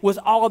hand, was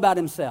all about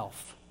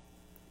himself.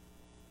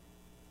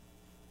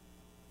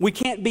 We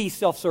can't be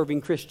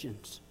self-serving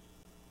Christians.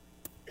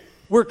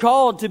 We're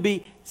called to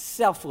be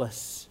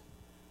selfless.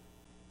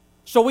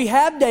 So we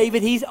have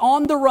David. He's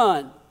on the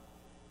run.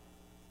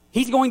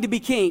 He's going to be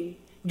king.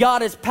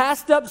 God has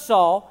passed up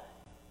Saul.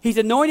 He's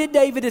anointed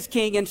David as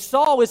king, and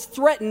Saul is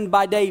threatened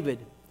by David.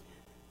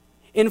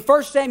 In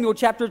 1 Samuel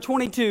chapter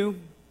 22,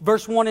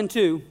 verse 1 and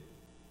 2,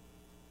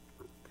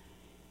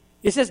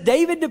 it says,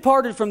 David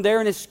departed from there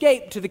and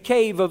escaped to the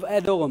cave of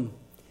Adullam.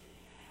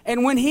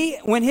 And when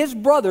his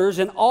brothers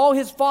and all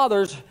his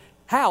father's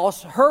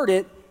house heard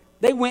it,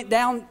 they went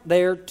down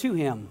there to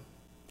him.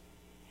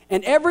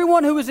 And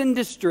everyone who was in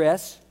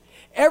distress,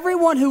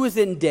 everyone who was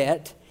in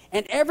debt,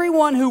 and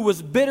everyone who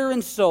was bitter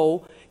in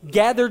soul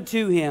gathered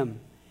to him.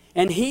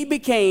 And he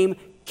became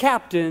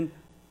captain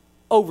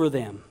over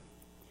them.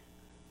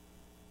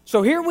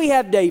 So here we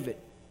have David.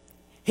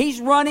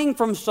 He's running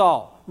from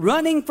Saul,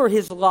 running for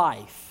his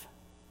life.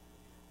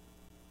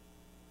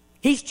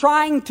 He's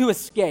trying to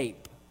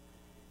escape.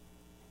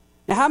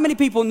 Now, how many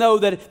people know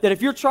that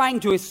if you're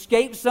trying to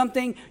escape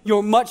something,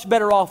 you're much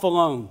better off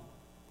alone?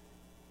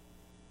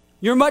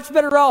 You're much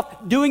better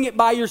off doing it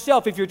by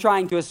yourself if you're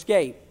trying to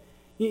escape.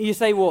 You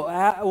say, well,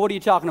 what are you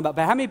talking about?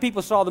 But how many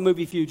people saw the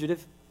movie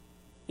Fugitive?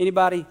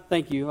 Anybody?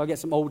 Thank you. I got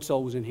some old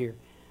souls in here.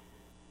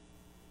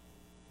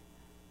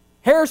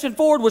 Harrison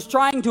Ford was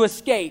trying to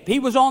escape. He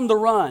was on the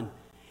run.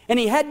 And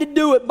he had to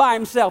do it by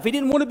himself. He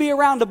didn't want to be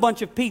around a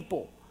bunch of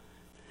people.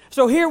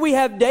 So here we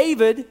have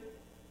David.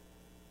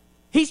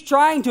 He's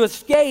trying to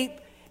escape.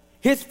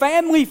 His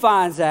family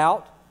finds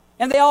out,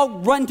 and they all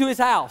run to his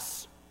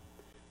house.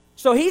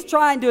 So he's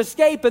trying to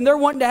escape, and they're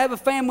wanting to have a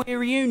family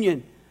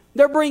reunion.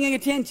 They're bringing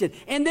attention.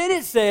 And then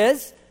it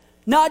says,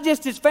 not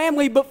just his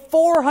family, but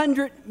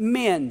 400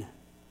 men.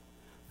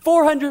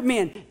 400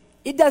 men.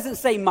 It doesn't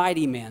say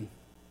mighty men.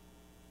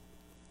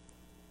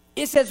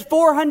 It says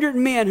 400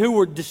 men who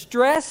were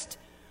distressed,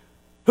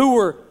 who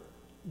were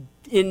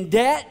in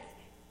debt,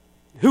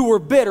 who were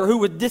bitter, who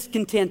were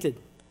discontented.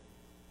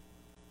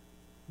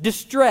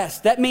 Distress,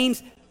 that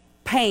means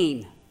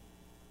pain.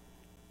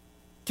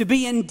 To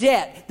be in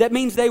debt, that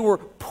means they were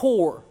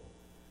poor.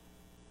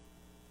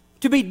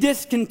 To be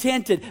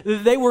discontented,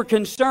 they were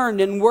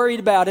concerned and worried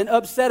about and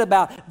upset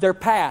about their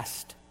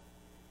past.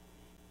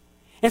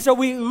 And so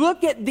we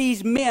look at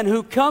these men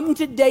who come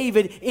to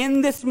David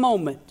in this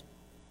moment,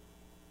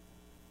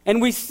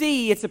 and we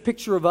see it's a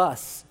picture of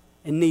us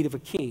in need of a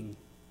king.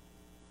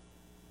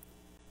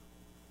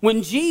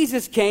 When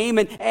Jesus came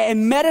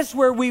and met us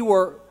where we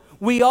were,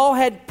 we all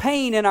had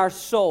pain in our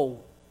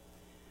soul.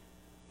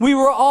 We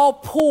were all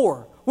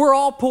poor. We're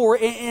all poor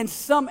in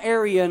some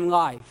area in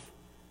life.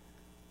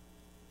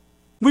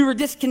 We were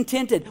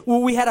discontented.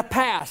 Well, we had a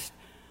past.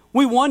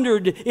 We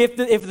wondered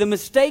if the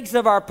mistakes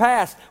of our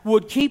past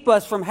would keep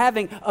us from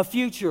having a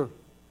future.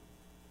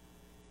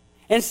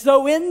 And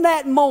so in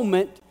that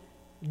moment,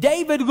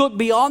 David looked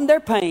beyond their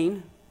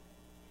pain.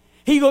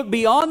 He looked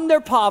beyond their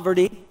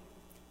poverty.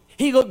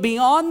 He looked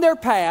beyond their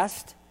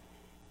past.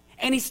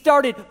 And he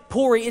started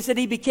pouring. It said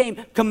he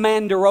became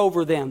commander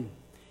over them.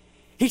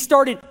 He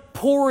started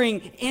pouring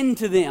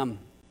into them.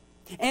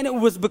 And it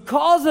was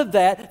because of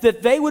that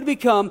they would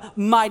become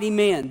mighty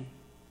men.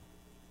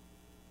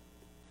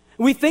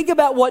 We think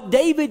about what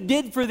David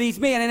did for these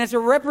men, and it's a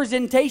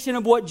representation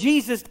of what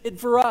Jesus did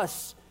for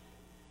us.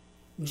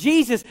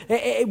 Jesus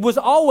was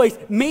always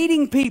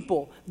meeting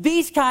people,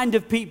 these kind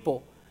of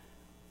people,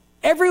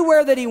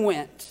 everywhere that he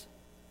went.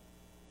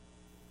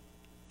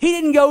 He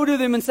didn't go to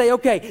them and say,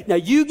 okay, now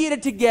you get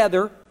it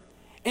together,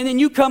 and then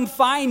you come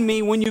find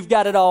me when you've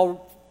got it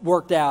all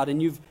worked out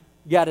and you've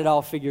got it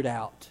all figured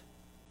out.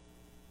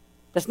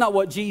 That's not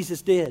what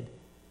Jesus did.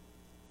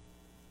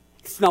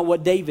 It's not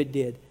what David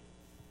did.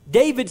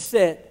 David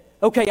said,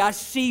 okay, I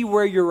see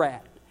where you're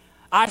at.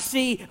 I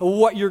see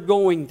what you're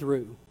going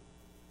through.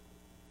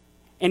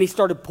 And he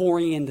started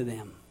pouring into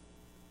them.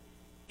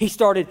 He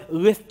started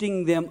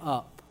lifting them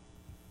up.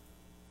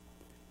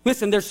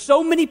 Listen, there's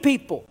so many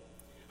people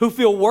who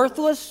feel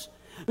worthless.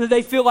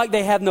 They feel like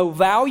they have no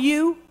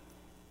value.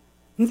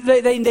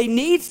 They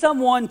need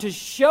someone to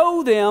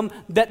show them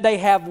that they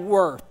have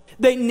worth.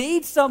 They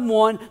need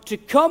someone to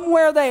come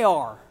where they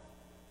are,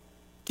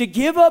 to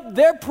give up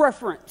their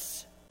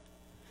preference,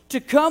 to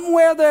come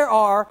where they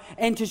are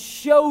and to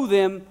show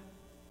them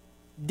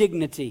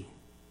dignity.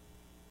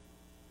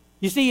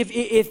 You see,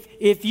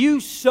 if you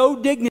sow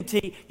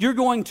dignity, you're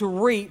going to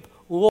reap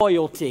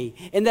loyalty.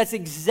 And that's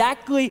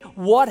exactly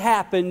what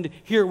happened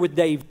here with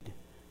David.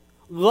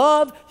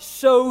 Love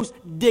sows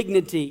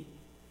dignity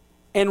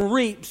and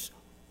reaps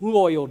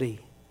loyalty.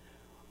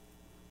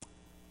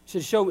 He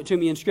said, show it to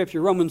me in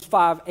Scripture. Romans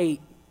 5:8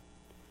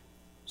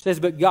 says,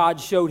 but God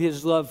showed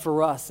his love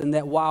for us, and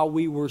that while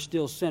we were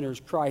still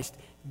sinners, Christ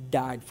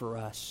died for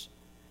us.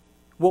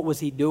 What was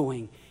he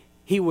doing?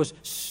 He was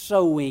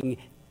sowing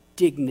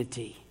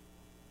dignity.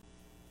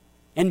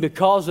 And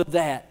because of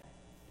that,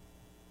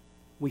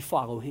 we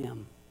follow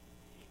him.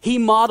 He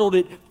modeled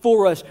it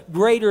for us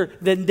greater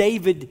than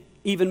David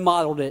even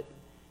modeled it.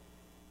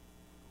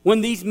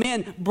 When these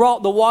men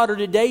brought the water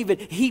to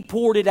David, he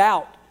poured it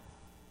out.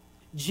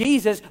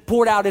 Jesus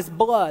poured out his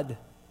blood.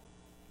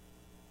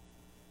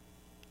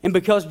 And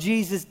because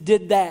Jesus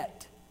did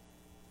that,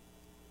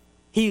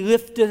 he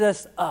lifted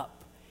us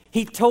up.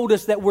 He told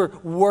us that we're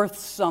worth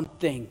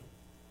something.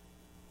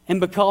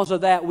 And because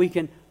of that, we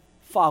can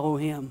follow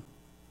him.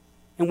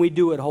 And we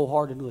do it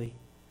wholeheartedly.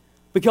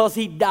 Because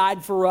he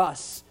died for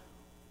us,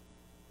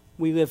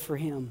 we live for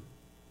him.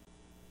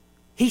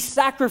 He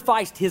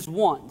sacrificed his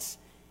wants.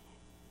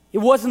 It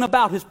wasn't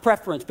about his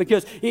preference,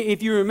 because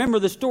if you remember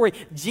the story,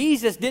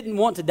 Jesus didn't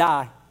want to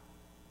die.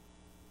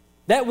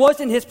 That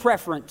wasn't his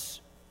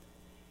preference.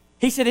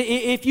 He said,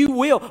 if you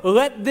will,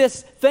 let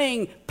this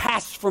thing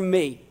pass from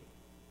me.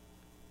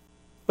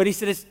 But he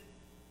said, it's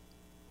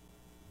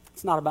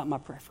not about my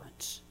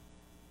preference.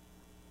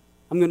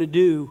 I'm going to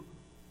do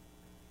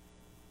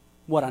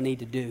what I need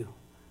to do.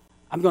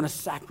 I'm going to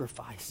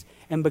sacrifice.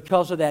 And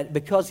because of that,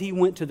 because he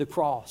went to the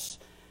cross,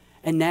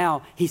 and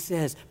now he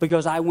says,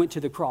 because I went to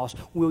the cross,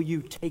 will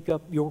you take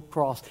up your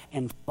cross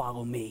and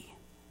follow me?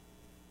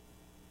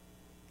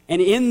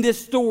 And in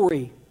this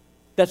story,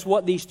 that's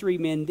what these three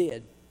men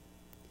did.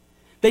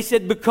 They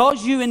said,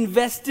 because you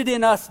invested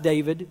in us,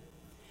 David,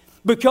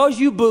 because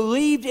you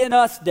believed in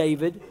us,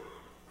 David,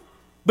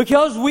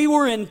 because we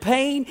were in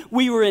pain,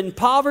 we were in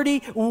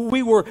poverty,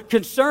 we were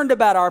concerned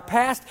about our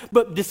past,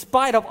 but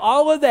despite of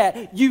all of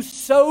that, you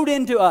sowed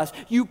into us,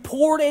 you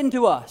poured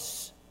into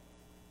us.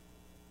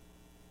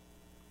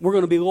 We're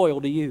going to be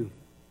loyal to you.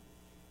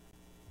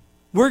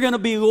 We're going to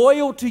be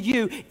loyal to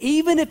you,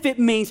 even if it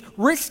means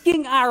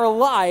risking our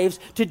lives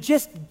to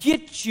just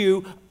get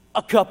you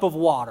a cup of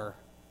water.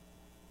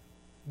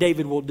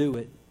 David will do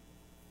it.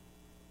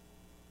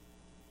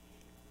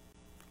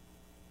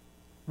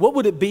 What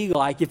would it be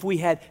like if we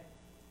had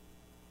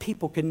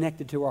people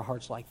connected to our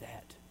hearts like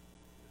that?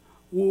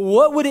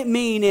 What would it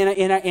mean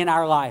in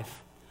our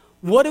life?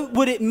 What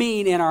would it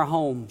mean in our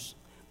homes?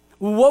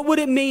 What would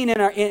it mean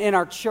in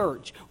our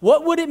church?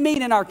 What would it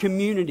mean in our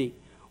community?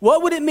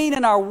 What would it mean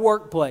in our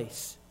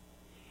workplace?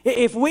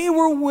 If we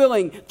were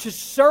willing to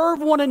serve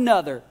one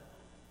another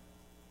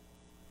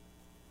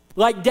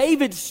like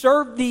David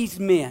served these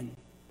men,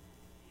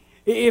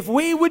 if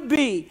we would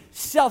be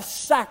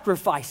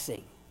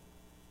self-sacrificing,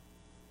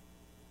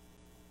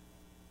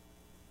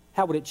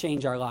 how would it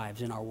change our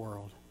lives in our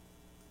world?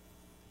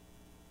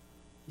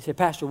 You say,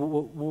 Pastor,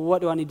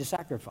 what do I need to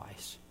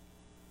sacrifice?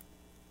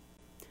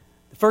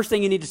 The first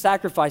thing you need to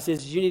sacrifice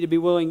is you need to be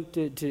willing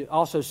to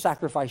also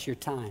sacrifice your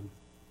time.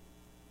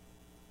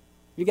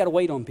 You got to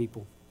wait on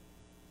people.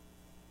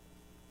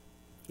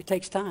 It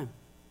takes time.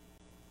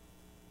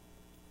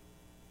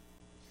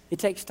 It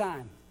takes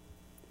time.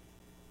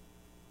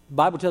 The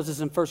Bible tells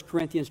us in 1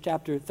 Corinthians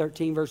chapter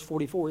 13, verse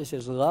 44, it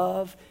says,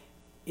 love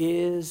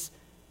is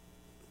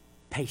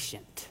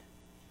patient.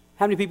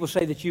 How many people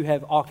say that you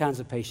have all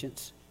kinds of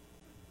patience?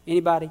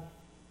 Anybody?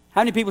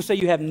 How many people say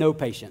you have no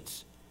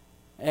patience?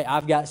 Hey,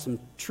 I've got some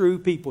true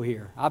people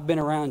here. I've been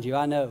around you,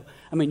 I know.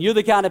 I mean, you're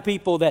the kind of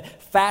people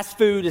that fast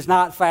food is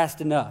not fast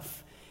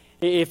enough.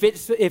 If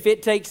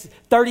it takes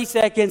 30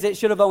 seconds, it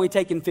should have only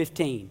taken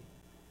 15.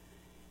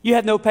 You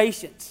have no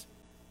patience.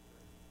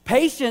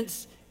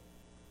 Patience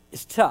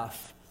is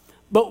tough.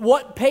 But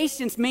what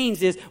patience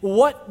means is,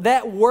 what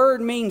that word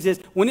means is,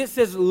 when it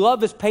says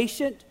love is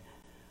patient,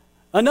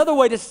 another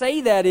way to say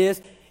that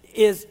is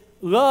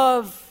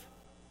love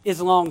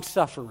is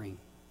long-suffering.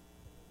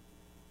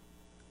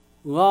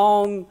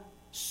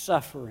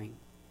 Long-suffering.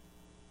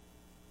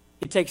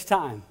 It takes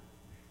time.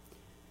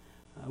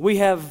 We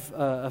have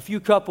a few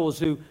couples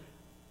who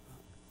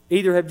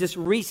either have just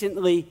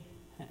recently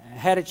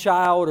had a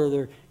child or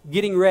they're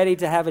getting ready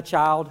to have a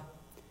child.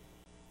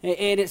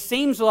 And it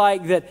seems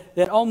like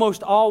that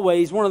almost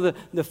always one of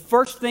the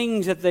first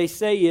things that they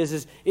say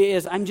is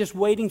I'm just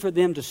waiting for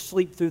them to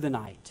sleep through the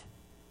night.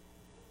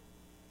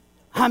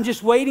 I'm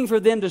just waiting for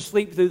them to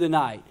sleep through the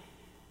night.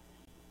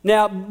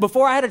 Now,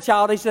 before I had a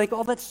child, they used to think,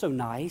 oh, that's so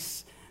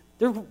nice.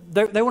 They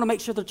want to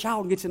make sure their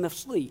child gets enough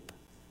sleep.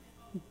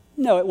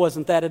 No, it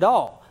wasn't that at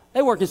all.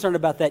 They weren't concerned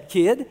about that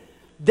kid.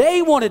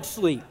 They wanted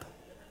sleep.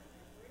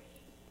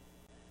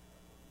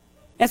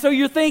 And so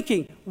you're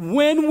thinking,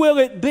 when will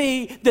it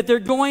be that they're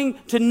going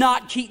to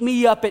not keep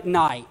me up at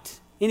night?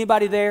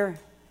 Anybody there?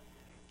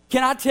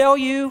 Can I tell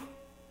you?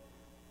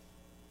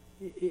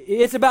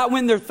 It's about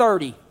when they're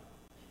 30.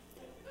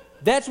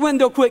 That's when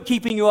they'll quit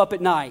keeping you up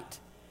at night.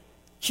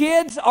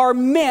 Kids are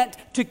meant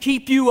to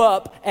keep you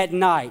up at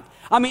night.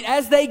 I mean,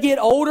 as they get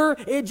older,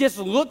 it just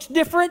looks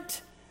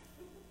different.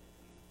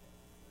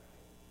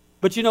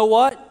 But you know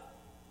what?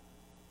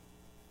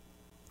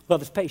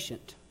 Love is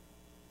patient.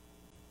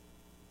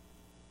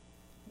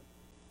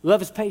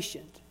 Love is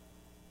patient.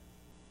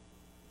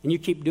 And you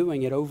keep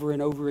doing it over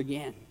and over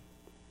again.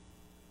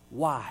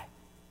 Why?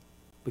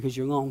 Because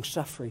you're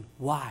long-suffering.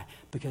 Why?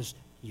 Because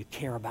you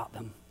care about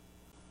them.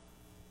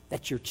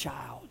 That's your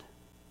child.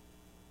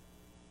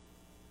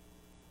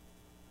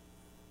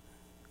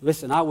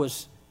 Listen, I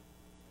was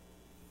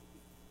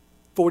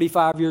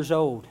 45 years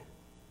old.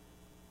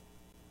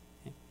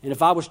 And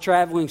if I was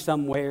traveling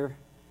somewhere,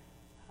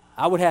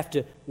 I would have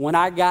to, when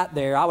I got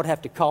there, I would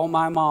have to call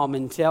my mom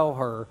and tell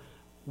her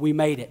we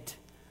made it.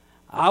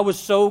 I was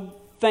so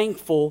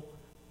thankful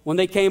when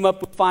they came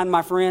up with Find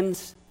My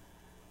Friends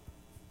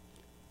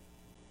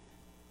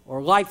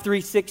or Life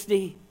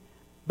 360,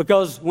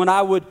 because when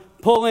I would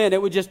pull in,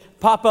 it would just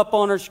pop up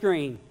on her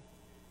screen.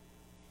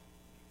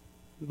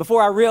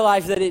 Before I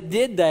realized that it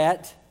did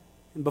that,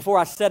 and before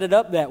I set it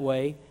up that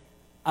way,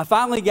 I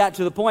finally got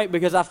to the point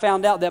because I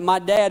found out that my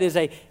dad is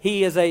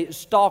a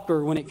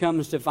stalker when it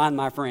comes to Find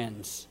My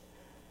Friends.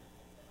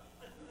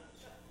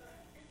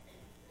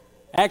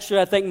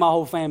 Actually, I think my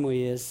whole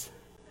family is.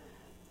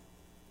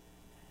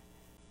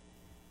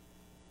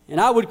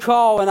 And I would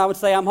call and I would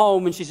say, I'm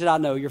home. And she said, I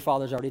know, your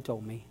father's already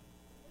told me.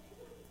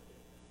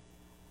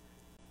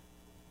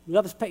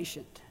 Love is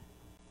patient.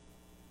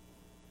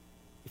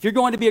 If you're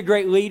going to be a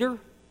great leader,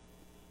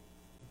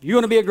 if you're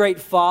going to be a great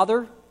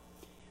father,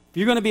 if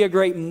you're going to be a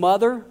great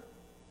mother,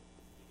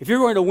 if you're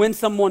going to win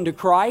someone to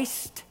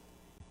Christ,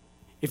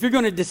 if you're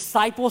going to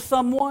disciple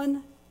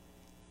someone,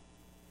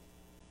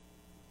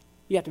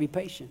 you have to be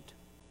patient.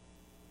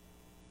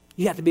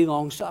 You have to be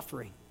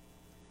long-suffering.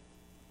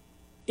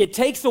 It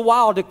takes a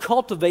while to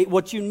cultivate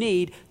what you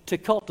need to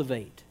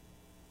cultivate.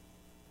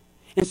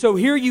 And so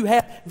here you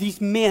have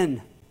these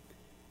men.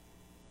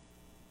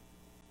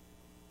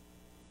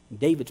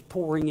 David's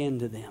pouring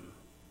into them.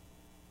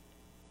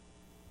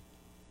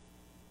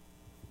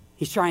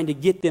 He's trying to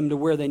get them to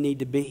where they need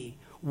to be.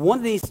 One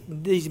of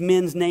these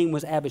men's name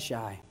was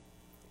Abishai.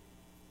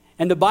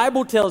 And the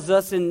Bible tells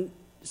us in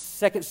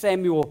 2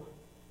 Samuel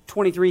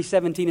 23,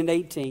 17 and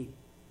 18,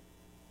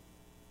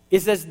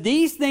 it says,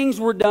 these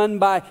things were done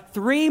by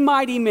 3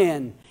 mighty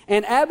men,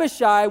 and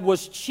Abishai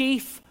was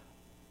chief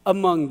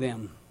among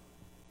them.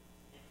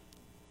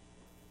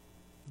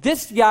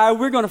 This guy,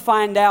 we're going to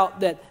find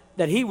out that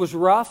he was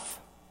rough.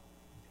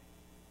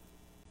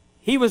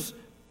 He wasn't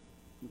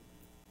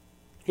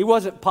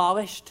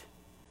polished.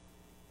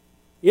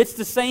 It's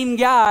the same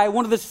guy,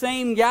 one of the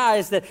same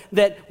guys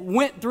that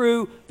went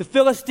through the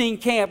Philistine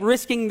camp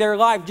risking their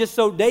life just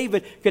so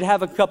David could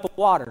have a cup of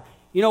water.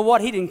 You know what?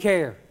 He didn't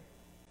care.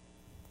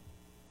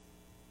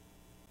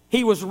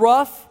 He was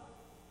rough.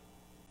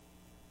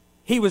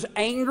 He was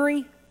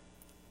angry.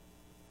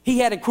 He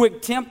had a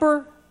quick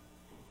temper.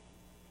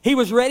 He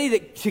was ready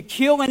to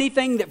kill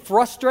anything that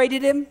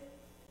frustrated him.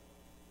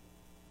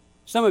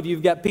 Some of you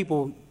have got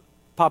people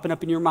popping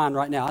up in your mind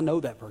right now. I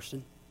know that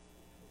person.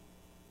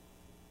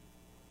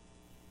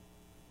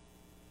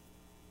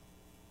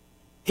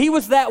 He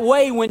was that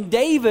way when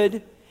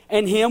David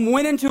and him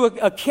went into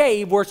a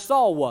cave where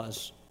Saul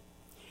was.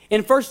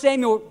 In 1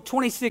 Samuel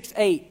 26,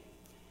 8,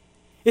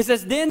 it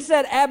says, then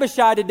said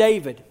Abishai to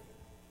David,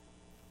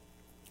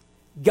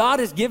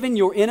 God has given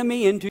your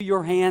enemy into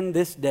your hand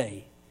this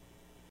day.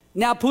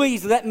 Now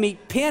please let me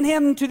pin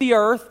him to the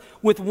earth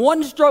with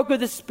one stroke of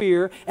the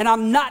spear, and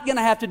I'm not going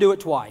to have to do it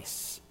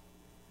twice.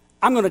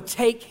 I'm going to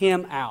take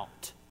him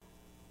out.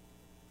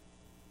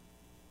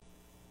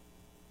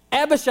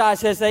 Abishai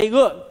says, hey,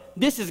 look,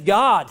 this is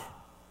God.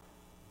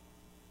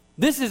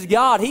 This is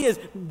God. He has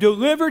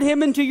delivered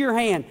him into your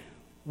hand.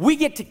 We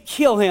get to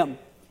kill him.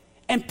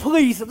 And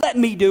please let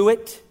me do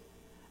it.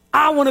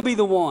 I want to be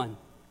the one.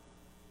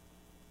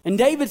 And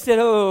David said,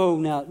 oh,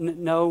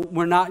 no,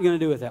 we're not going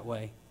to do it that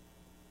way.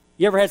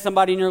 You ever had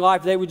somebody in your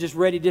life, they were just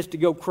ready just to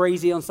go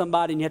crazy on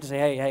somebody, and you have to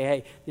say,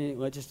 hey,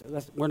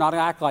 we're not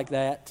going to act like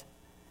that.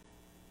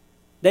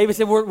 David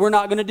said, we're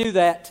not going to do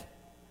that.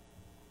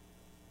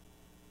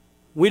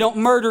 We don't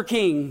murder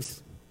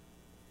kings.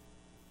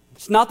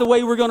 It's not the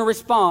way we're going to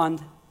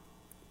respond.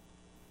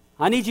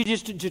 I need you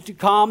just to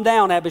calm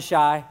down,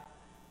 Abishai.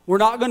 We're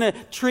not going to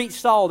treat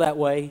Saul that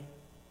way.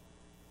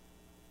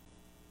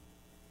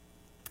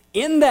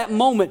 In that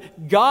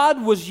moment,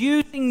 God was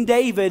using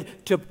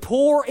David to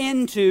pour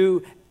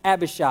into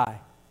Abishai.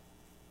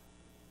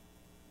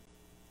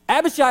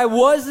 Abishai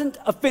wasn't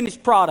a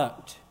finished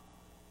product,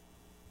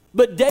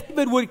 but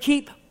David would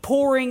keep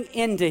pouring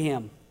into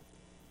him.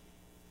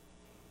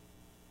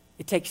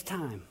 It takes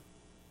time.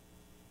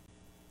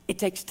 It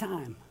takes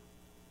time.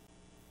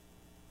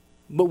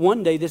 But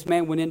one day, this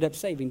man would end up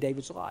saving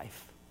David's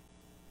life.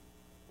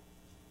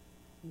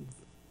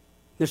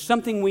 There's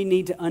something we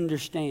need to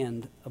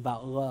understand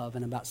about love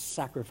and about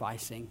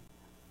sacrificing.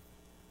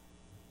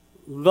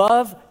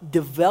 Love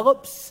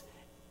develops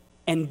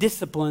and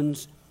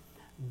disciplines,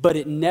 but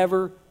it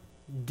never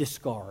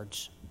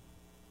discards.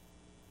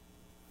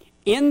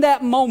 In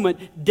that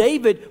moment,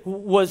 David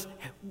was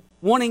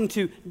wanting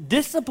to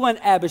discipline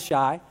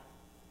Abishai.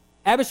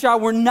 Abishai,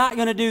 we're not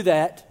going to do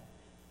that.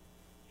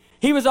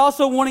 He was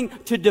also wanting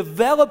to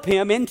develop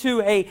him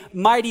into a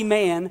mighty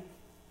man,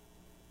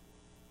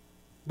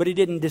 but he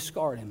didn't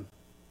discard him.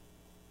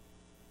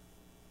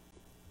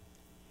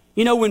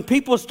 You know, when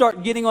people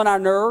start getting on our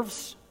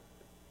nerves,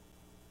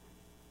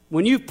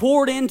 when you've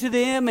poured into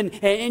them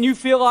and you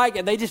feel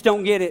like they just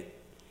don't get it,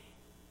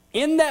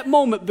 in that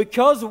moment,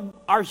 because of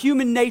our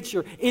human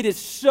nature, it is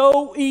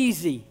so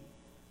easy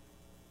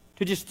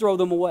to just throw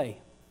them away.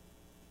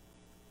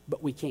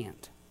 But we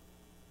can't.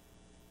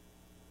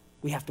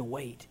 We have to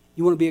wait.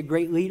 You want to be a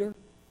great leader?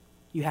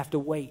 You have to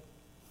wait.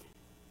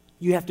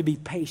 You have to be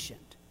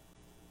patient.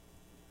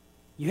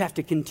 You have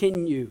to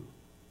continue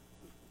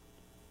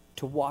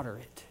to water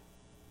it,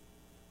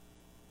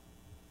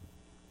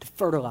 to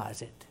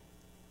fertilize it,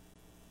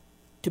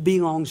 to be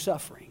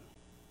long-suffering.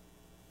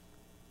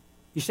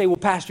 You say, well,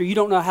 Pastor, you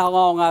don't know how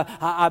long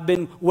I've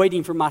been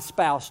waiting for my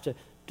spouse to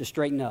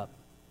straighten up.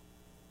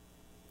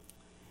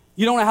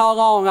 You don't know how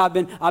long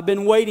I've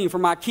been waiting for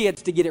my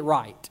kids to get it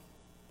right.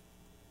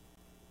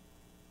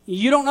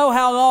 You don't know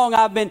how long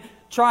I've been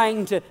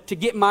trying to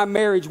get my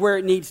marriage where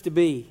it needs to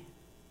be.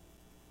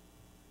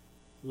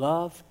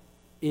 Love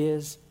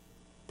is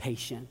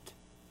patient.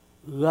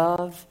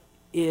 Love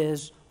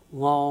is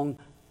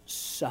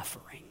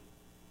long-suffering.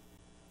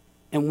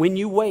 And when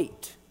you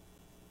wait,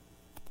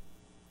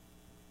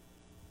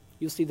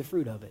 you'll see the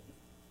fruit of it.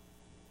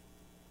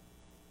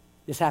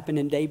 This happened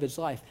in David's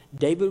life.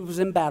 David was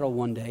in battle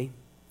one day.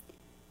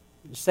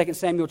 2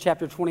 Samuel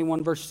chapter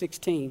 21, verse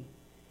 16.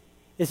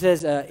 It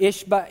says,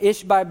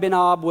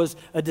 Ishbi-Benob was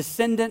a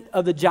descendant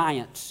of the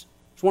giants.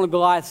 It's one of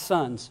Goliath's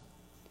sons.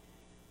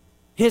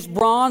 His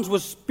bronze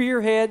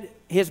spearhead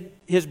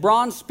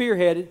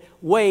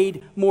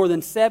weighed more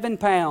than 7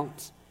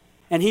 pounds,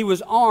 and he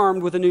was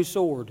armed with a new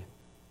sword.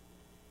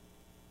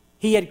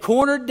 He had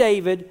cornered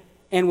David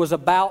and was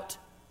about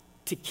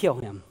to kill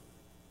him.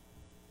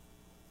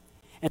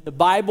 And the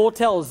Bible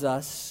tells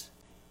us,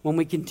 when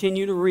we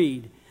continue to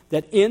read,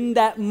 that in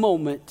that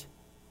moment,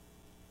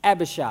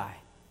 Abishai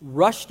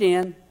rushed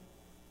in.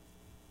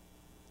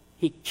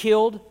 He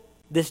killed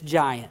this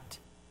giant.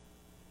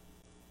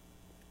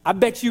 I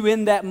bet you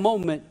in that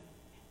moment,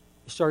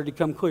 it started to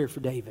come clear for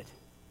David.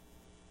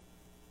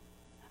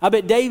 I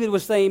bet David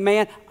was saying,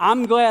 man,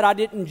 I'm glad I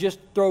didn't just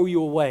throw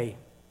you away.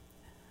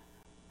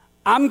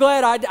 I'm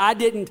glad I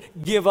didn't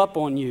give up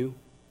on you.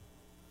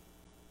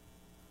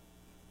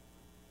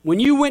 When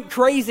you went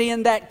crazy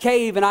in that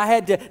cave and I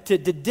had to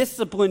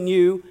discipline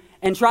you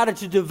and try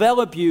to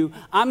develop you,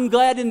 I'm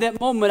glad in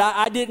that moment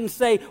I didn't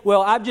say,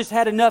 well, I've just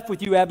had enough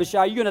with you,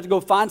 Abishai. You're going to have to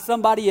go find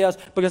somebody else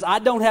because I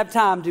don't have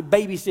time to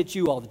babysit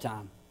you all the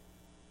time.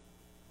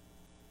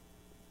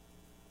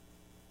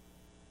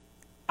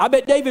 I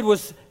bet David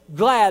was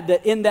glad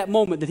that in that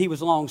moment that he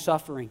was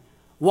long-suffering.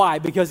 Why?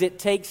 Because it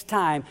takes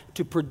time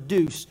to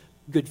produce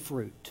good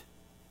fruit.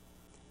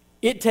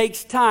 It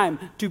takes time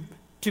to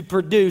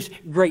produce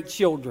great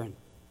children.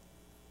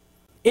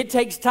 It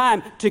takes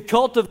time to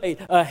cultivate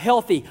a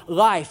healthy,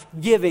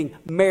 life-giving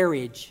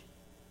marriage.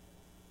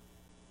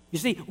 You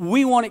see,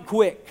 we want it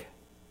quick.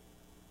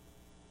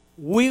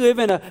 We live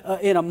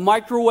in a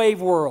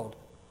microwave world.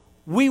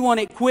 We want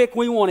it quick,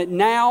 we want it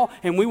now,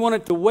 and we want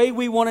it the way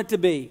we want it to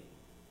be.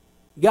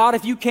 God,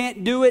 if you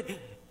can't do it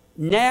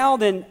now,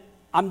 then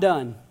I'm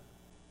done.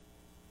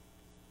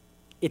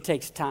 It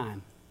takes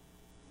time.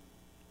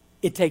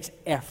 It takes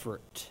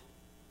effort.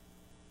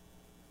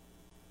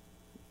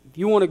 If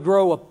you want to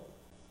grow a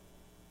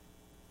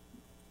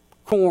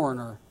corn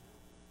or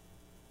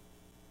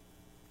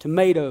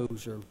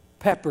tomatoes or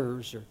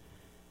peppers, or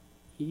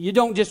you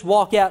don't just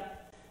walk out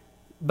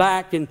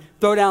back and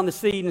throw down the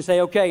seed and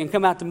say, okay, and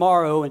come out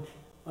tomorrow and,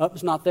 oh,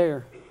 it's not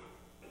there.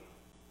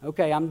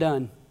 Okay, I'm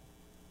done.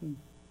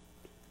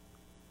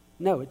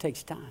 No, it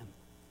takes time.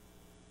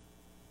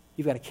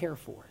 You've got to care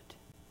for it.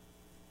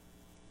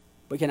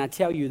 But can I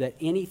tell you that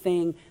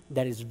anything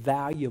that is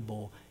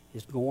valuable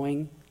is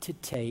going to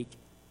take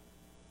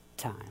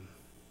time.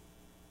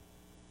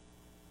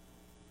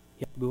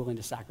 You have to be willing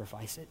to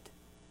sacrifice it.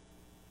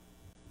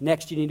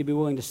 Next, you need to be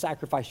willing to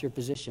sacrifice your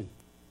position.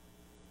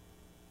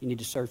 You need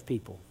to serve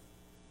people.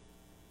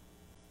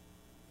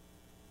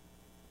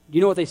 Do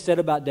you know what they said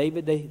about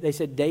David? They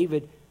said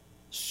David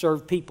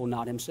served people,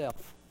 not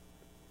himself.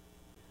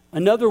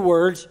 In other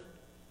words,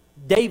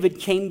 David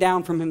came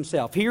down from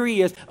himself. Here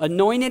he is,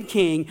 anointed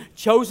king,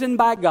 chosen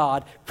by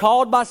God,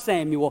 called by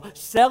Samuel,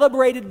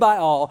 celebrated by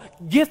all,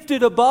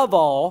 gifted above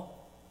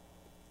all.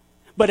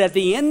 But at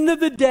the end of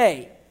the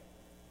day,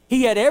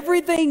 he had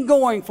everything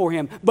going for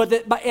him. But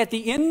at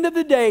the end of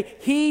the day,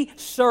 he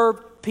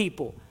served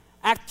people.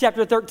 Acts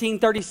chapter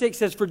 13:36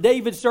 says, for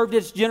David served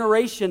his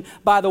generation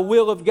by the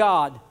will of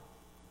God.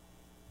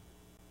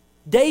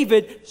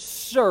 David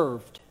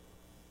served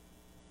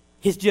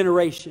his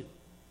generation.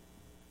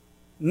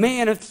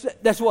 Man,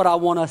 that's what I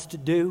want us to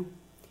do.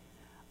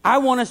 I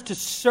want us to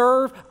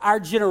serve our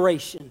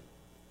generation.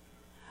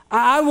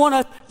 I want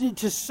us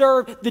to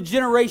serve the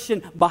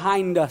generation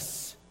behind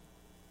us.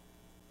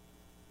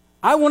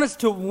 I want us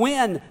to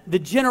win the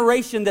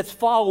generation that's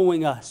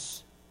following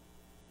us.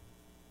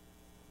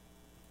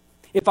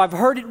 If I've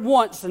heard it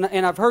once,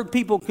 and I've heard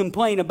people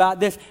complain about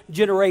this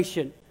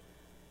generation,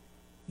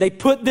 they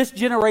put this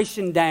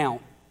generation down.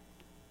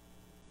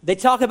 They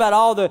talk about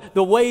all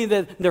the way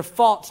that their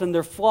faults and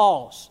their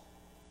flaws.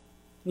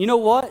 You know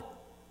what?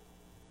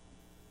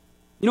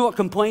 You know what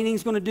complaining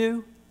is going to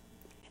do?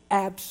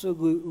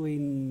 Absolutely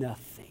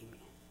nothing.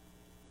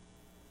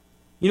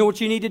 You know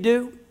what you need to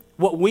do?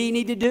 What we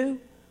need to do?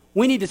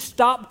 We need to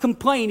stop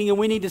complaining and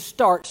we need to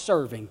start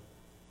serving.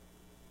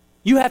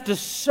 You have to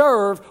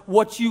serve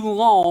what you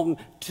long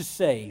to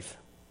save.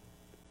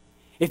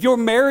 If your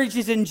marriage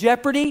is in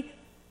jeopardy,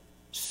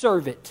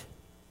 serve it.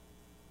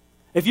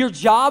 If your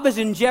job is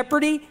in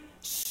jeopardy,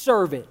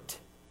 serve it.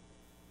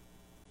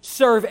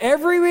 Serve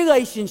every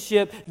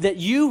relationship that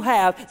you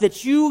have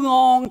that you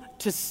long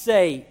to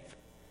save.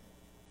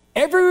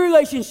 Every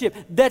relationship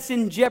that's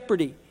in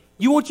jeopardy.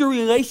 You want your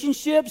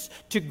relationships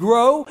to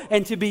grow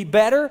and to be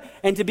better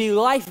and to be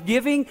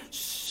life-giving?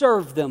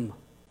 Serve them.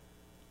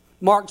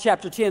 Mark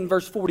chapter 10,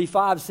 verse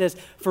 45 says,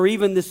 "For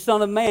even the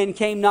Son of Man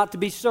came not to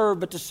be served,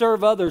 but to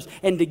serve others,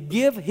 and to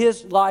give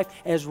his life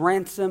as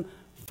ransom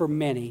for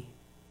many."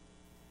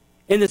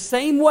 In the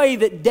same way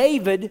that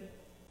David,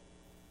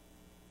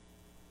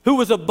 who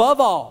was above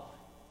all,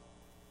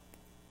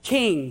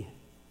 king,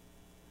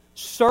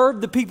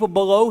 served the people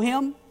below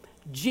him,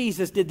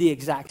 Jesus did the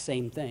exact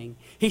same thing.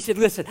 He said,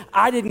 listen,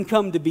 I didn't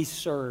come to be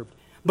served,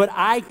 but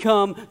I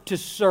come to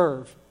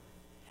serve.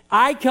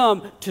 I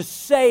come to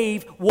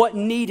save what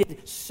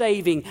needed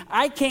saving.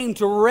 I came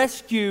to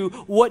rescue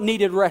what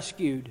needed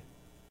rescued.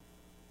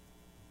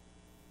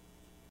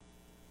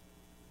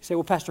 You say,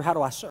 well, Pastor, how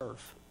do I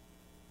serve?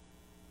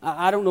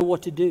 I don't know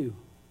what to do.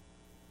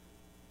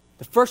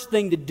 The first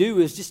thing to do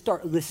is just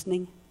start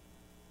listening.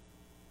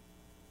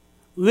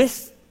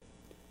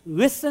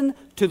 Listen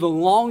to the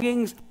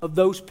longings of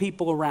those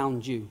people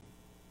around you.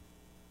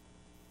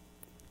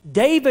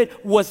 David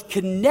was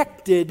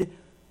connected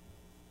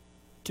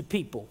to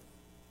people.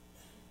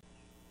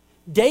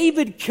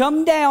 David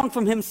come down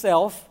from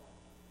himself,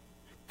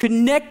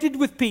 connected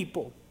with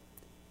people.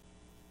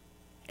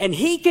 And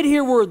he could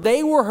hear where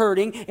they were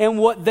hurting and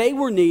what they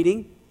were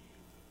needing.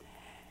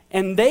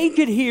 And they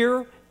could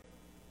hear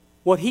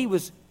what he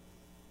was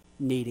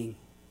needing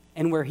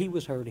and where he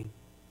was hurting.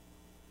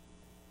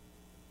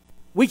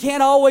 We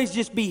can't always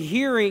just be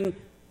hearing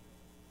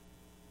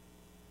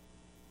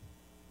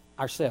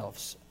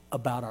ourselves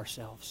about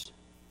ourselves.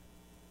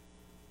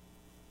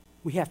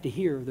 We have to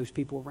hear those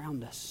people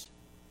around us.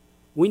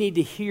 We need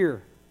to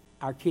hear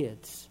our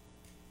kids.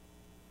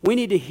 We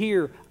need to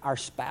hear our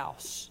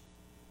spouse.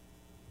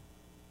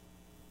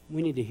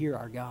 We need to hear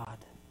our God.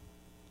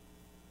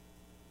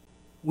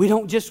 We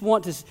don't just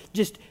want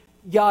to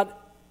God,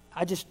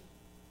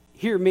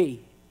 hear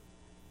me,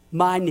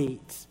 my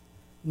needs,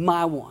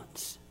 my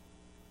wants.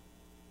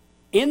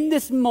 In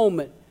this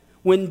moment,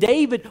 when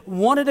David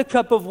wanted a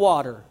cup of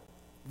water,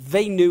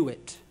 they knew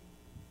it.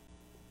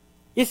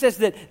 It says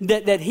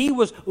that he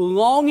was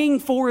longing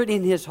for it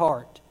in his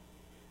heart.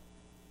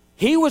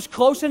 He was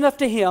close enough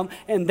to him,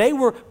 and they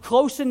were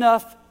close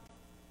enough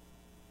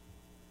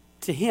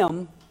to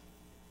him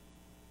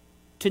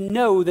to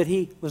know that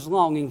he was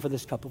longing for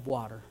this cup of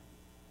water.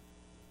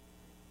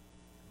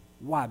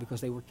 Why? Because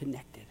they were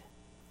connected.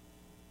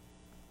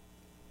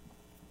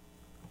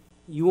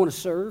 You want to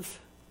serve?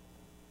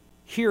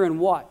 Hear and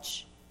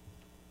watch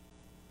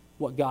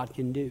what God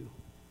can do.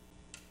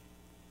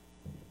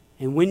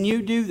 And when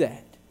you do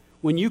that,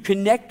 when you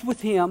connect with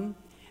him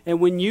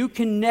and when you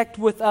connect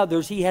with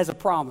others, he has a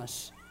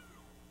promise.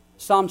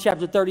 Psalm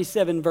chapter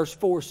 37 verse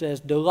 4 says,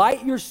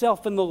 "Delight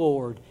yourself in the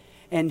Lord,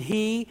 and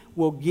he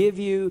will give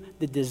you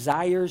the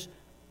desires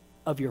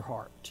of your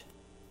heart."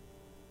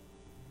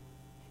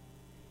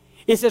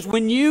 It says,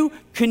 when you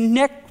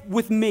connect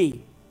with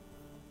me,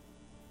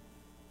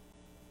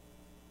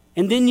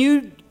 and then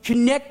you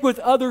connect with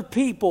other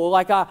people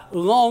like I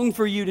long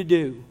for you to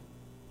do.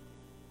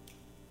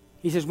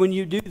 He says, when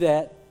you do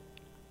that,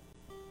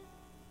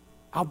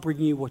 I'll bring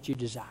you what you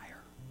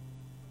desire.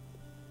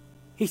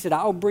 He said,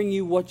 I'll bring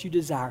you what you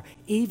desire,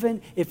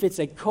 even if it's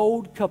a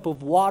cold cup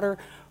of water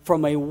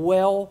from a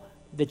well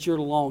that you're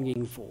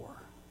longing for.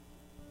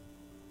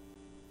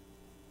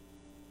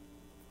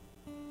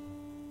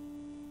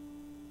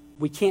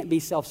 We can't be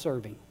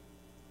self-serving.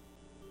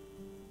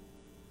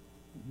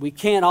 We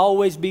can't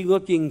always be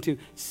looking to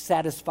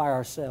satisfy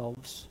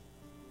ourselves.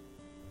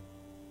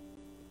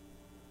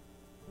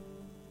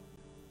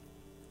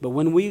 But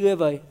when we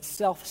live a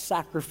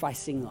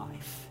self-sacrificing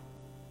life,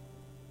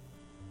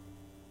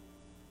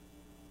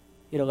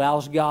 it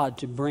allows God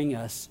to bring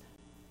us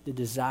the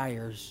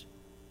desires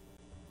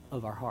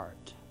of our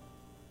heart.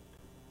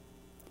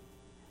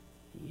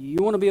 You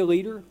want to be a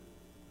leader?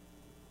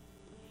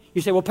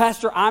 You say, well,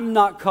 Pastor, I'm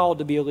not called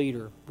to be a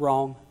leader.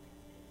 Wrong.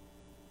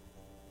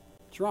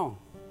 It's wrong.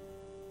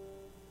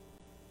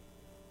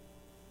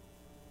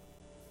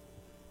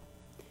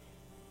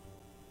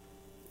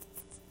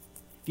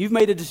 If you've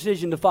made a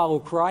decision to follow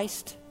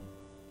Christ,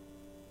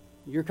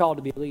 you're called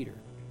to be a leader.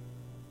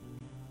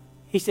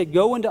 He said,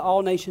 go into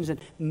all nations and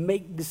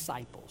make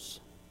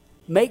disciples.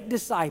 Make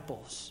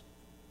disciples.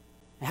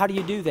 And how do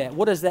you do that?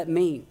 What does that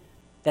mean?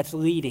 That's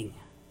leading.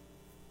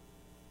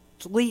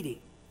 It's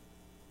leading.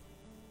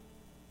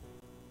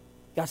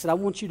 God said, I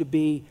want you to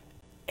be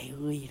a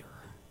leader.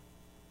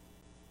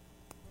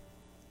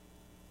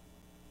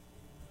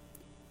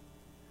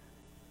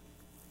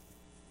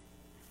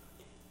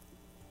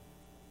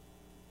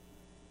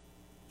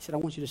 He said, I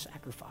want you to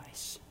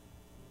sacrifice.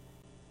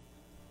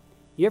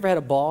 You ever had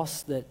a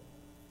boss that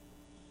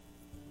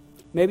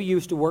maybe you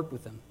used to work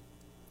with them,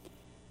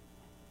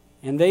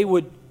 and they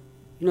would,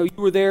 you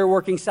were there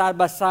working side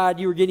by side,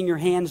 you were getting your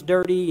hands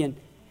dirty, and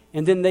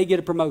then they get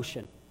a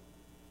promotion.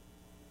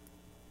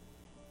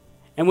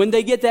 And when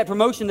they get that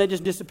promotion, they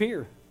just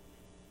disappear.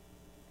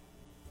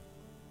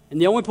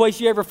 And the only place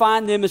you ever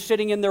find them is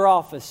sitting in their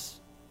office,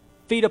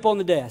 feet up on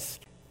the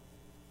desk.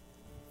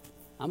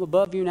 I'm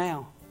above you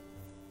now.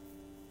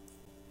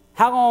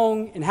 How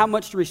long and how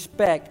much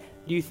respect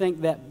do you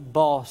think that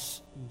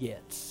boss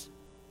gets?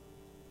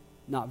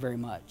 Not very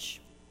much.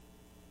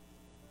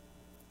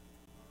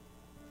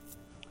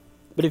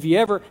 But if you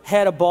ever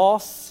had a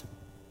boss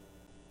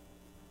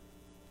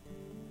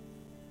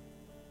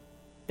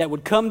that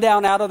would come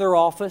down out of their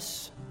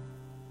office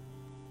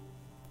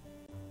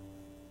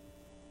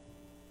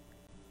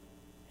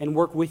and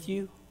work with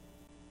you,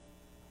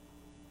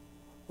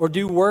 or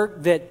do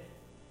work that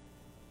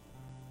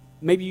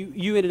maybe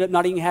you ended up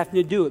not even having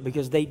to do it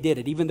because they did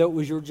it, even though it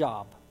was your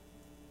job,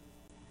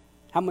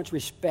 how much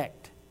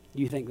respect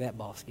do you think that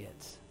boss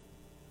gets?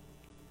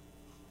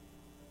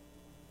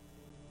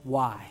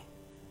 Why?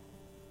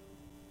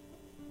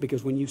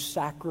 Because when you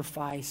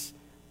sacrifice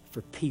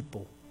for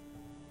people,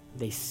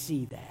 they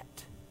see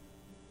that.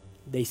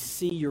 They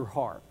see your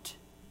heart.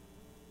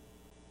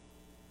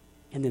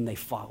 And then they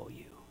follow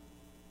you.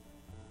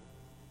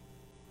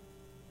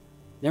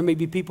 There may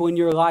be people in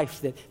your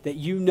life that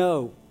you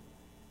know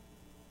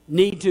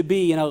need to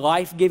be in a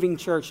life-giving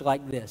church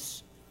like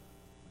this.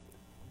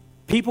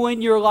 People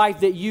in your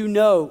life that you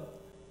know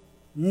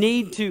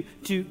need to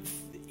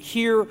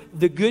hear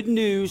the good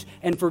news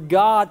and for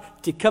God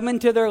to come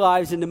into their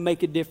lives and to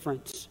make a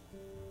difference.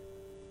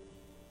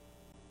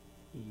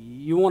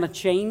 You want to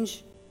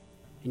change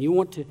and you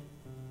want to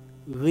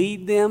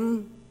lead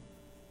them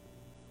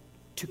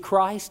to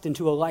Christ and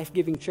to a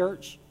life-giving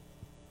church.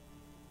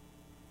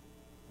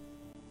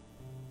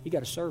 You got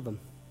to serve them.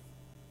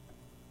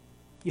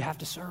 You have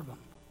to serve them.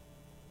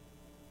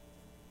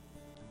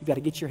 You've got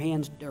to get your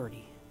hands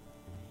dirty.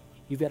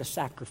 You've got to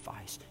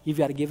sacrifice. You've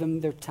got to give them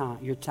your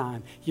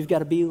time. You've got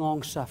to be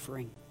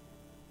long-suffering.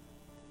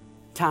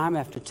 Time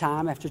after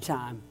time after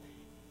time.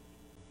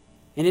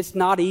 And it's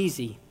not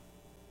easy.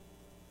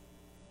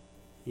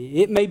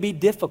 It may be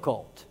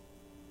difficult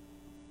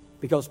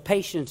because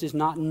patience is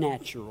not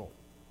natural.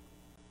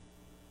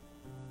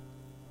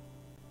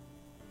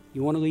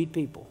 You want to lead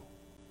people.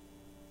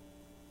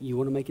 You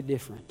want to make a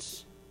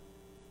difference.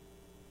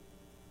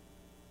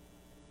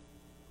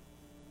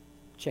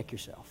 Check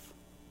yourself.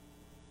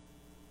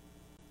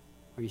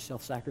 Are you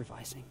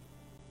self-sacrificing?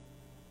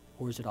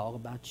 Or is it all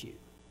about you?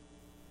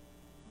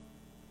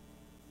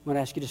 I'm going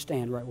to ask you to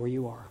stand right where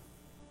you are.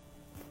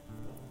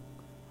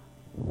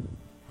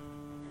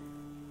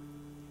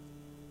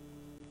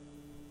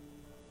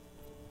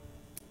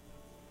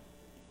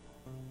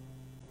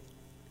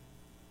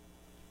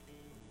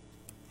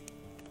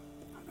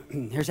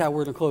 Here's how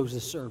we're going to close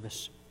this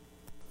service.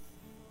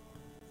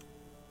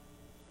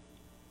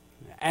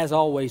 As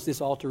always, this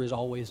altar is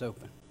always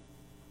open.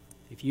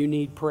 If you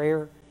need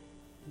prayer,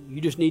 you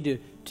just need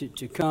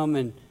to come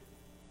and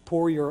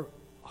pour your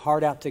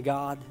heart out to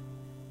God.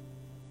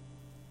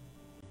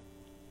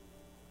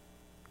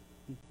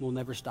 We'll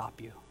never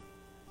stop you.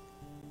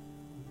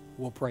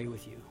 We'll pray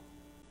with you.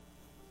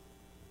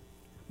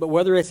 But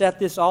whether it's at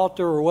this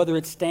altar or whether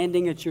it's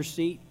standing at your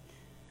seat,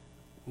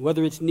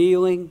 whether it's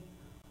kneeling,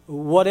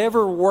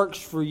 whatever works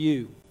for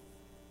you,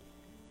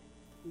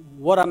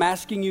 what I'm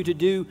asking you to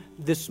do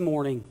this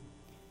morning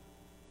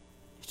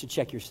is to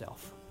check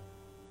yourself.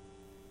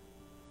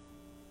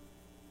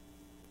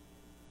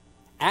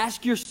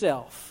 Ask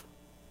yourself,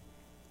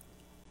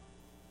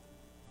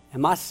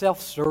 am I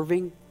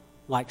self-serving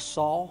like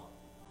Saul?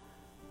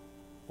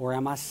 Or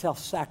am I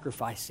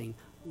self-sacrificing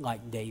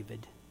like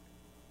David?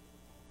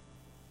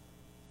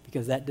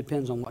 Because that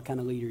depends on what kind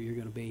of leader you're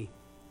going to be.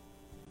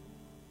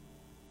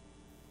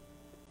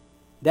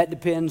 That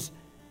depends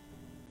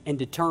and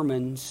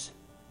determines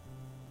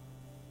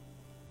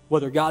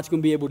whether God's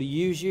going to be able to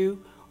use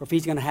you or if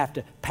he's going to have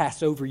to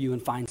pass over you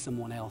and find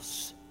someone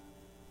else.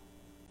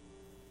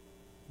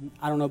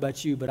 I don't know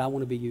about you, but I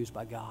want to be used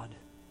by God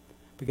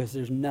because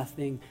there's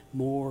nothing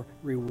more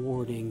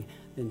rewarding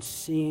than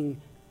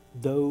seeing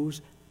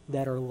those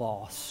that are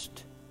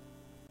lost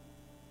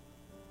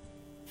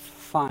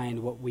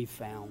find what we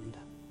found.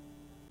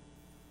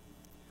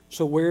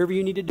 So wherever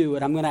you need to do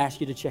it, I'm going to ask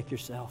you to check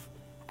yourself.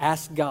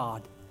 Ask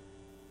God,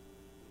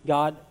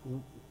 God,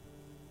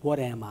 what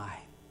am I?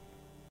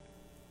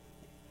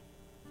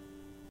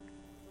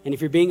 And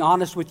if you're being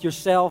honest with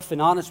yourself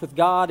and honest with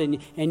God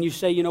and you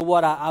say, you know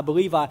what, I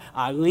believe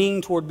I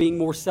lean toward being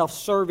more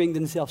self-serving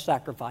than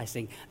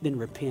self-sacrificing, then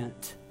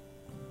repent.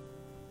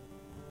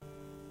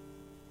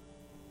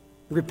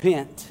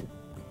 Repent.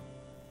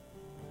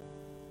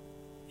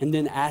 And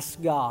then ask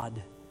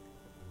God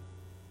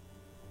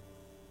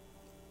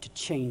to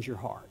change your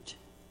heart.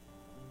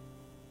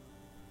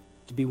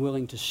 To be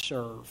willing to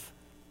serve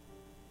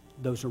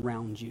those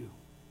around you.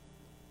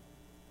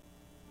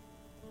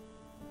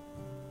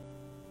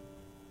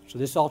 So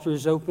this altar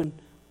is open.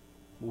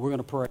 We're going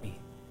to pray.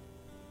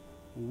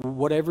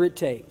 Whatever it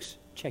takes,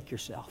 check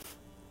yourself.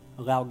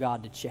 Allow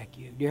God to check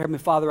you. Dear Heavenly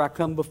Father, I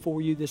come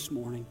before you this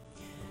morning.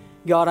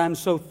 God, I'm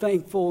so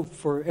thankful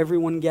for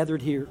everyone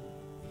gathered here.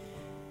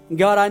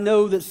 God, I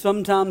know that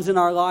sometimes in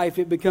our life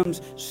it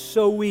becomes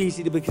so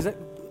easy to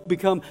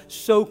become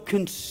so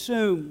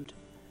consumed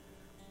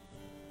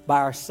by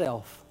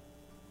ourselves.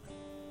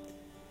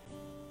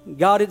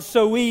 God, it's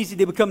so easy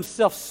to become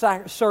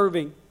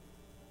self-serving.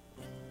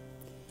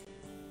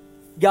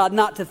 God,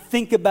 not to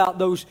think about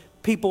those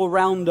people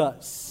around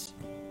us.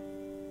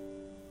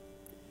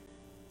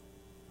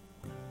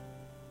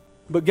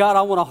 But God,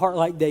 I want a heart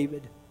like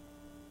David.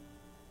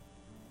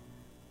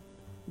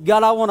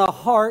 God, I want a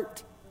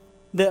heart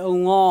that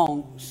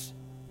longs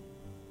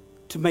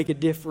to make a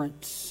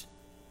difference,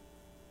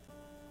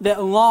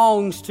 that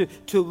longs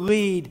to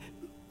lead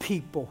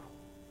people.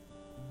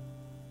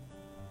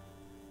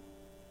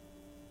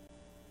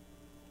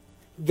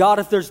 God,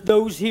 if there's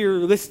those here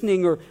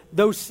listening or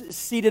those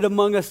seated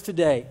among us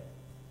today,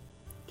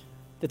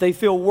 that they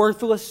feel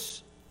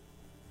worthless,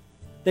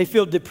 they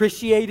feel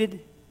depreciated,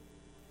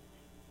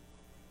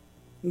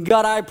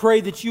 God, I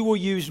pray that you will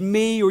use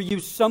me or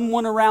use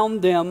someone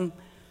around them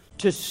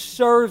to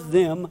serve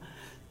them,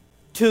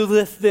 to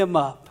lift them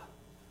up.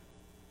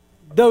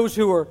 Those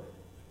who are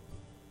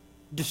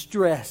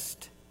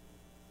distressed,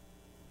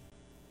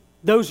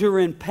 those who are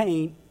in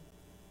pain,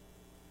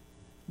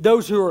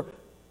 those who are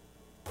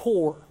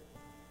poor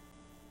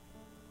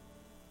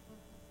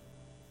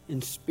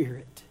in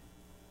spirit.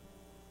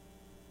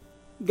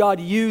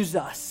 God, use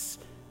us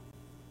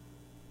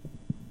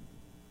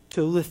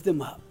to lift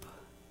them up.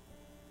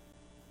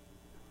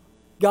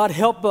 God,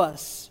 help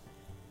us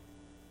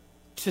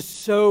to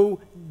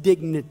sow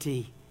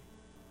dignity,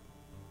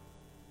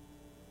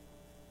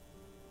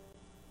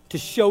 to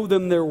show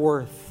them their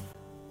worth.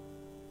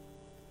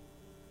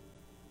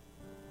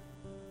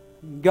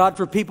 God,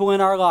 for people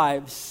in our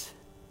lives,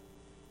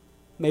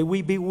 may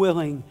we be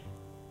willing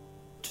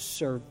to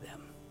serve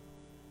them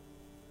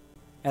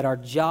at our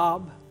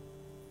job,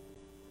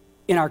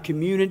 in our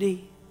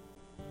community,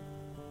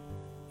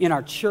 in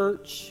our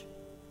church,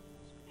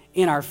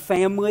 in our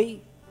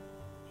family.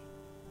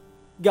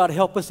 God,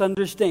 help us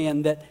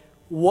understand that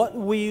what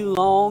we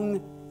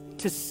long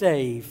to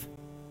save,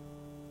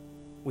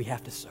 we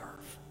have to serve.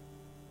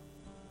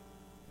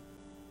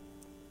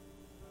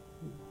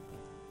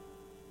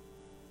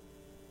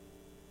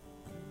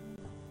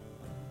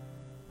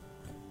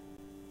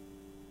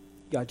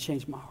 God,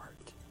 change my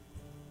heart.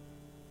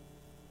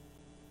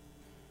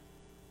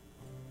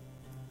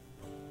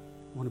 I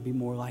want to be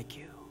more like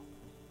you.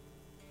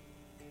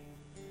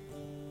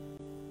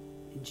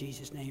 In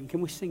Jesus' name. Can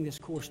we sing this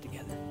chorus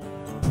together?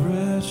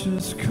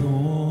 Precious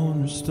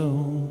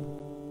cornerstone,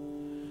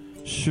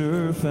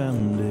 sure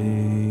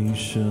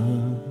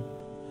foundation,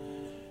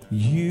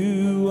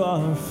 you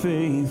are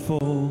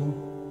faithful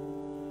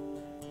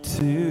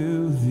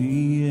to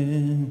the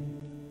end.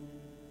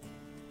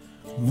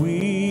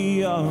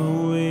 We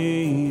are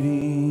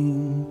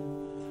waiting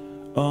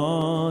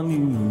on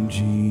you,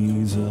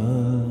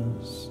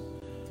 Jesus.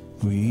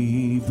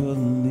 We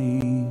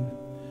believe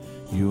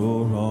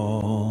you're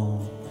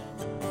all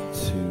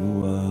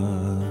to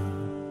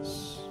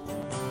us.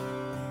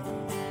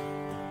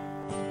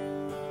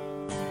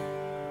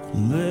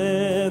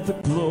 Let the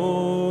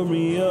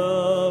glory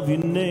of your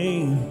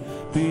name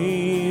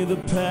be the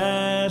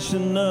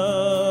passion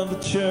of the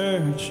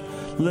church.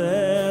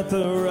 Let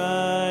the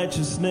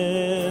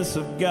righteousness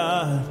of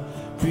God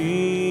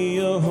be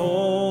a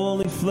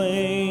holy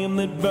flame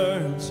that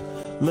burns.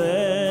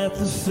 Let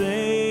the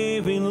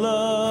saving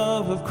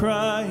love of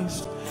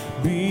Christ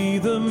be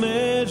the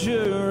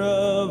measure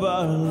of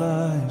our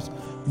lives.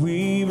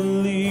 We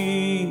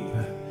believe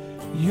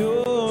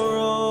you're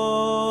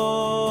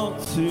all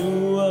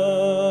to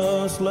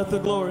us. Let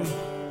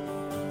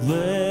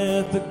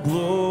the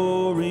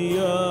glory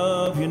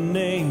of your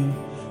name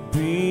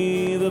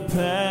be the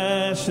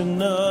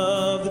passion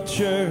of the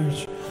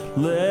church.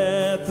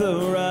 Let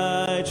the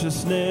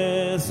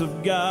righteousness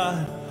of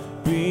God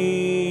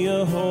be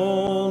a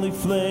holy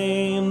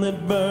flame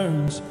that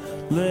burns.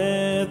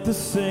 Let the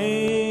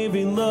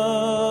saving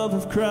love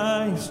of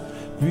Christ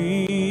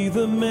be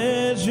the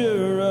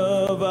measure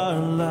of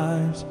our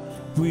lives.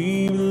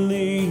 We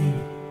believe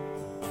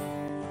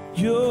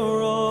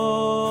you're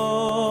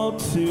all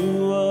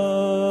to us.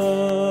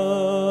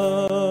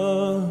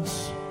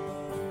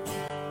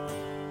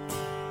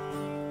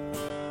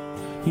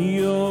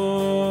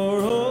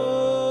 You're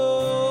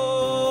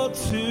all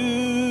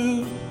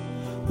to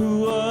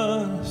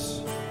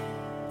us.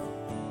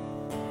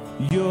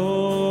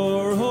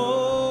 You're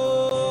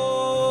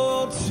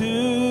all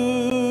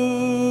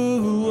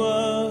to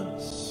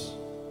us.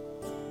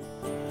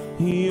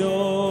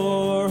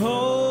 You're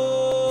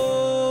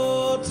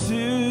all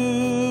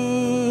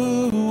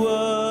to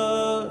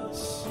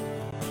us.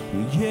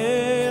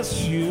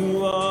 Yes,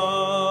 you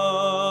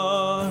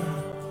are.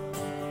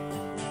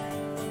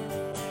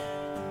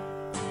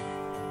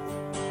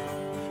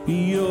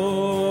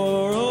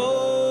 You're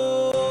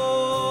all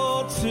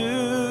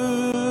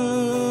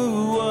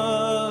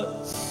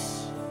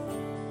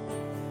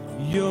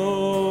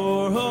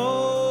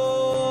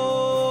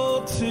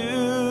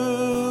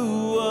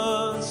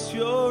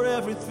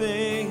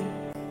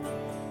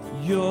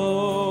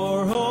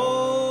You're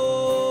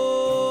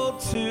all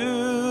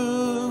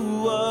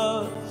to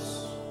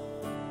us.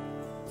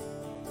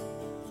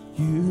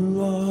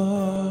 You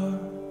are.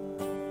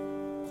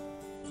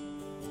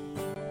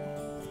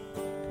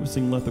 Can we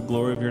sing, let the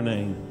glory of your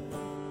name?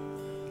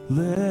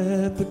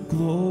 Let the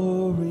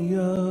glory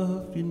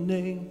of your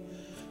name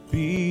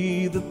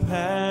be the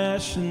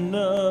passion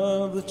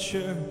of the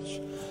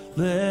church.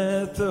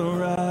 Let the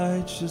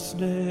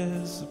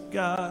righteousness of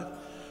God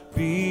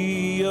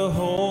be a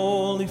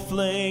holy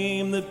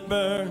flame that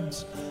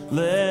burns.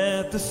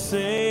 Let the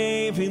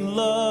saving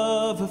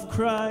love of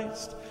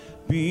Christ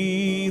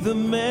be the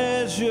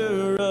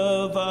measure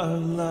of our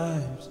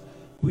lives.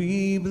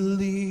 We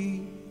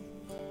believe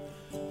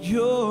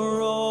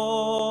you're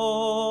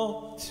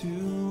all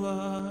to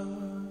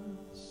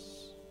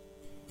us.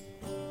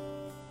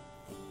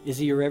 Is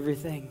he your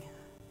everything?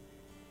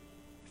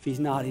 If he's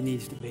not, he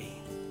needs to be.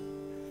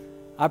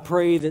 I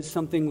pray that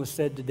something was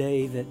said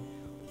today that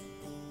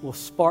will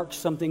spark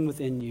something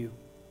within you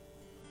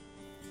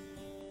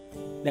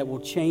that will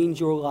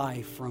change your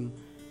life from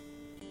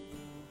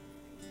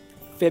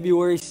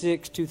February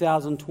 6,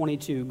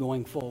 2022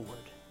 going forward.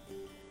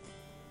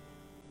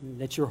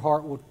 That your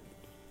heart will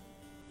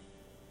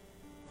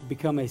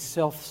become a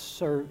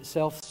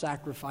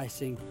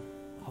self-sacrificing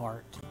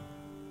heart.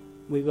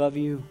 We love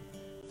you.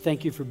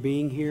 Thank you for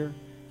being here.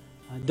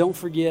 Don't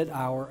forget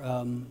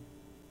our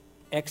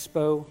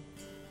expo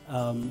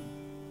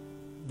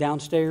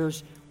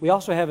downstairs. We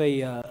also have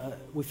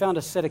we found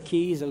a set of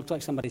keys that looks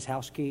like somebody's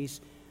house keys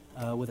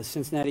with a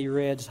Cincinnati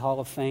Reds Hall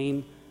of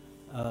Fame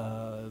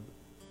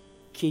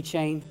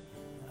keychain.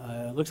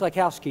 Looks like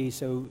house keys,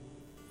 so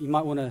you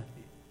might want to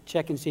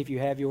check and see if you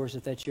have yours,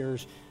 if that's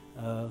yours.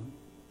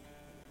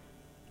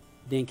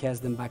 Dink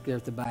has them back there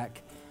at the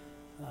back.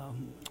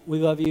 We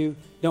love you.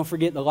 Don't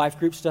forget the life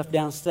group stuff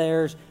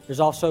downstairs.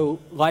 There's also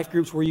life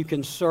groups where you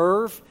can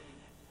serve.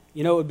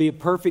 You know, it would be a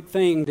perfect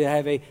thing to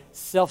have a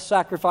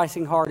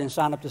self-sacrificing heart and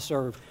sign up to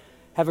serve.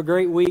 Have a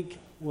great week.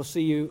 We'll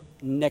see you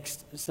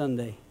next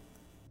Sunday.